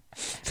house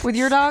with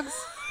your dogs?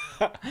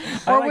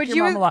 I like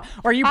your mom a lot.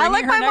 Are you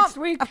bringing her next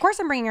week? Of course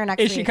I'm bringing her next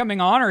week. Is she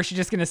coming on, or is she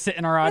just going to sit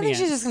in our I audience?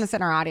 think she's just going to sit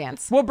in our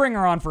audience. We'll bring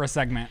her on for a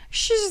segment.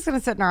 She's just going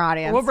to sit in our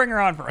audience. We'll bring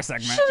her on for a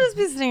segment. She'll just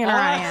be sitting in our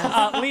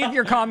audience. Leave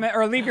your comment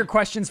or leave your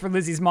questions for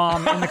Lizzie's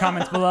mom in the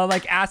comments below.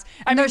 Like, ask.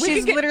 I No, mean, we she's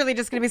could get- literally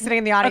just going to be sitting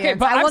in the audience. Okay,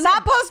 but I I'm will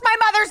not post my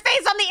mother's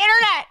face on the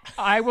internet.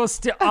 I will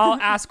still. I'll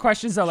ask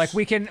questions though. Like,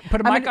 we can put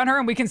a mic on her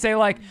and we can say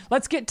like,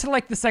 let's get to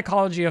like the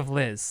psychology of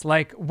Liz.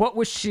 Like, what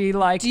was she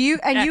like? Do you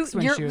and X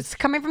when you're she was-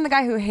 coming from the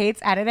guy who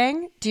hates editing?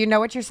 Do you know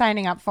what you're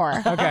signing up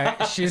for? Okay,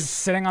 she's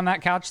sitting on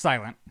that couch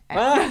silent.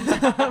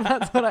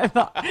 That's what I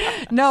thought.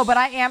 No, but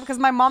I am, because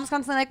my mom's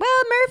constantly like, well,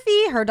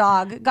 Murphy, her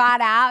dog,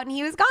 got out and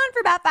he was gone for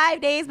about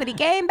 5 days, but he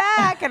came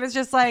back. And it's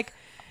just like,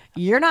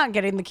 you're not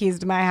getting the keys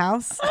to my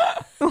house.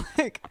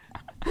 Like,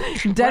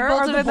 dead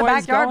bolted in the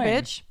backyard,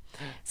 bitch.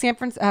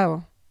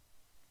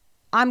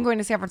 I'm going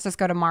to San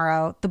Francisco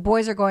tomorrow. The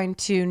boys are going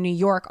to New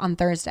York on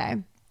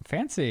Thursday.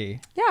 Fancy.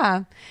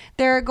 Yeah.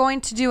 They're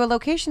going to do a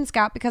location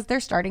scout because they're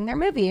starting their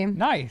movie.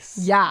 Nice.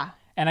 Yeah.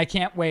 And I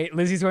can't wait.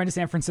 Lizze's going to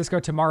San Francisco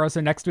tomorrow,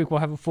 so next week we'll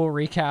have a full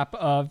recap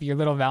of your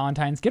little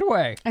Valentine's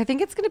getaway. I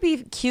think it's going to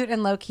be cute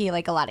and low-key,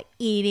 like a lot of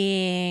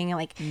eating,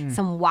 like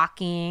some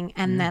walking,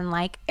 and then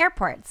like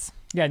airports.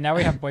 Yeah, now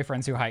we have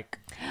boyfriends who hike.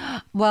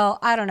 Well,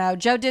 I don't know.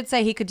 Joe did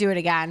say he could do it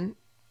again,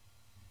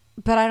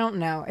 but I don't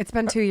know. It's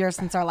been 2 years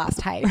since our last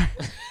hike.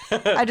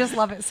 I just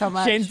love it so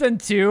much. Shane's done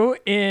 2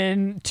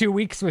 in 2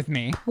 weeks with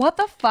me. What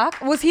the fuck?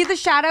 Was he the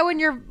shadow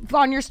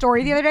on your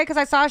story the other day? Because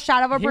I saw a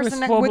shadow of a He person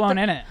was full blown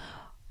in it.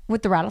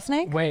 With the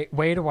rattlesnake?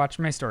 Way to watch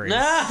my stories.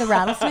 The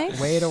rattlesnake?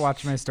 Way to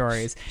watch my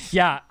stories.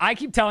 Yeah, I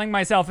keep telling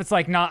myself it's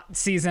like not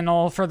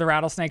seasonal for the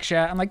rattlesnake shit.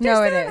 I'm like, they're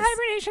No, still it in is.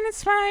 hibernation,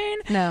 it's fine.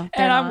 No,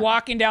 they're and I'm not.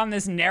 walking down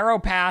this narrow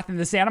path in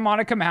the Santa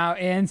Monica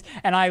Mountains,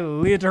 and I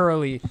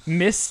literally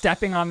miss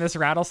stepping on this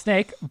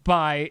rattlesnake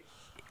by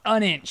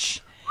an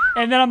inch.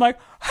 And then I'm like,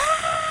 Put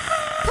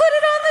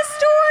it on the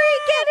story!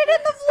 Get it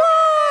in the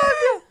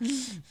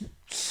vlog!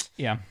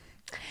 yeah.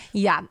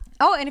 Yeah.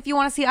 Oh, and if you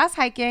want to see us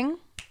hiking,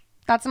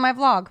 that's in my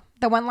vlog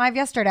that went live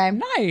yesterday.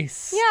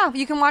 Nice. Yeah,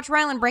 you can watch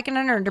Ryland breaking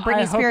and enter to I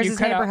Britney hope you Spears'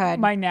 cut out neighborhood.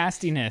 my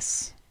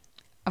nastiness.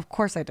 Of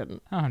course I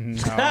didn't. Oh, no.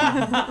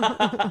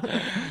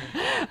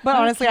 But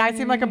honestly, I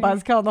seem like a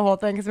buzzkill in the whole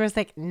thing because we're just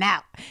like, no.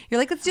 You're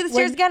like, let's do the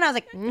stairs again. I was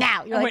like,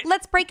 no. You're like, Wait.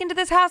 let's break into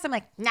this house. I'm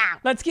like, no.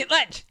 Let's get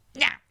lunch.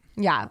 Yeah.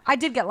 Yeah, I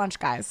did get lunch,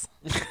 guys.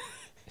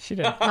 She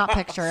did. Not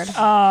pictured.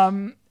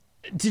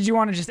 Did you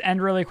want to just end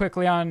really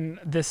quickly on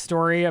this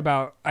story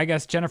about, I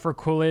guess, Jennifer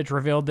Coolidge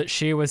revealed that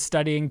she was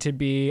studying to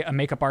be a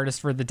makeup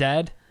artist for the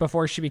dead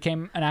before she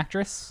became an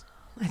actress?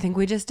 I think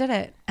we just did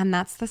it. And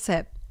that's the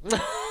sip.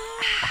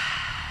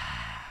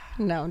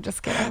 No,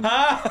 just kidding.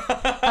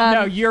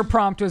 No, your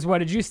prompt was, what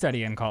did you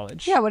study in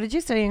college? Yeah, what did you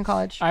study in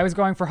college? I was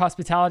going for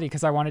hospitality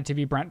because I wanted to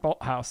be Brent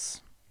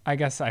Bolthouse. I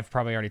guess I've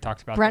probably already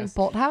talked about Brent this.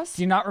 Bolthouse?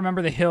 Do you not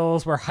remember the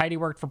Hills where Heidi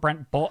worked for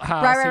Brent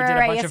Bolthouse, Right, who right, did a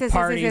right, bunch yes, of yes,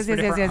 parties yes, for yes,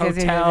 different yes,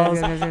 yes, hotels,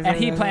 yes, yes, yes, and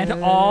he yes, planned yes,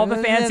 all the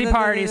yes, fancy yes,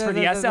 parties yes, for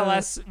the yes,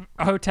 yes,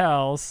 SLS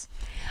hotels.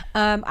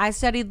 I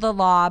studied the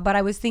law, but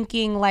I was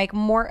thinking like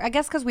more, I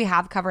guess because we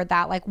have covered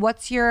that. Like,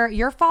 what's your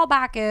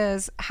fallback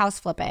is house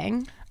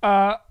flipping.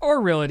 Or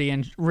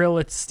real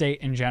estate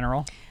in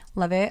general.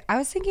 Love it. I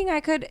was thinking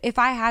I could, if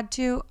I had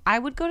to, I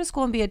would go to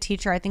school and be a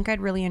teacher. I think I'd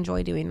really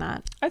enjoy doing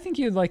that. I think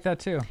you'd like that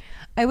too.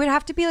 It would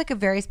have to be like a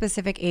very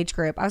specific age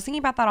group. I was thinking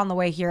about that on the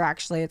way here,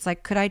 actually. It's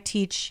like, could I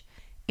teach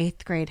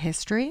 8th grade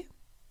history?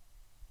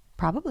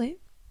 Probably.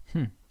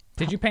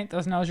 Did you paint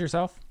those nails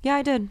yourself? Yeah,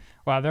 I did.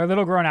 Wow, they're a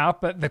little grown out,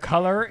 but the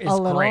color is A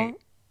little? great.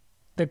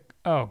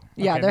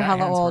 Yeah, okay, they're that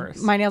hella hand's old.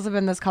 worse. My nails have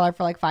been this color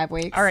for like 5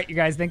 weeks. All right, you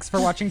guys, thanks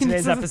for watching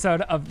today's episode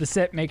of The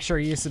Sip. Make sure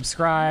you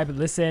subscribe,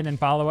 listen, and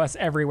follow us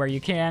everywhere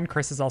you can.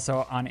 Chris is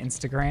also on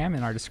Instagram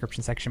in our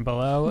description section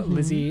below.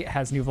 Lizzie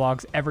has new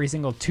vlogs every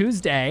single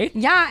Tuesday.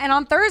 Yeah, and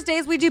on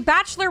Thursdays, we do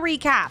Bachelor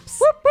recaps.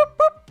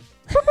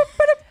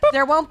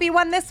 There won't be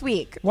one this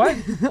week. What?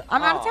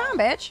 I'm out of town,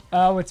 bitch.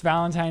 Oh, it's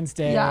Valentine's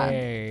Day.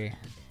 Yeah.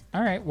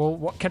 All right, well,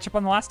 we'll catch up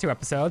on the last 2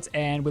 episodes,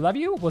 and we love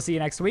you. We'll see you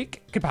next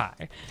week.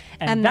 Goodbye.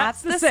 And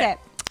that's the sip.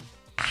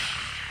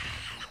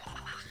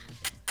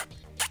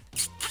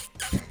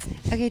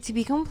 Okay, to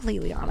be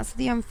completely honest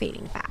with you, I'm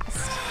fading fast.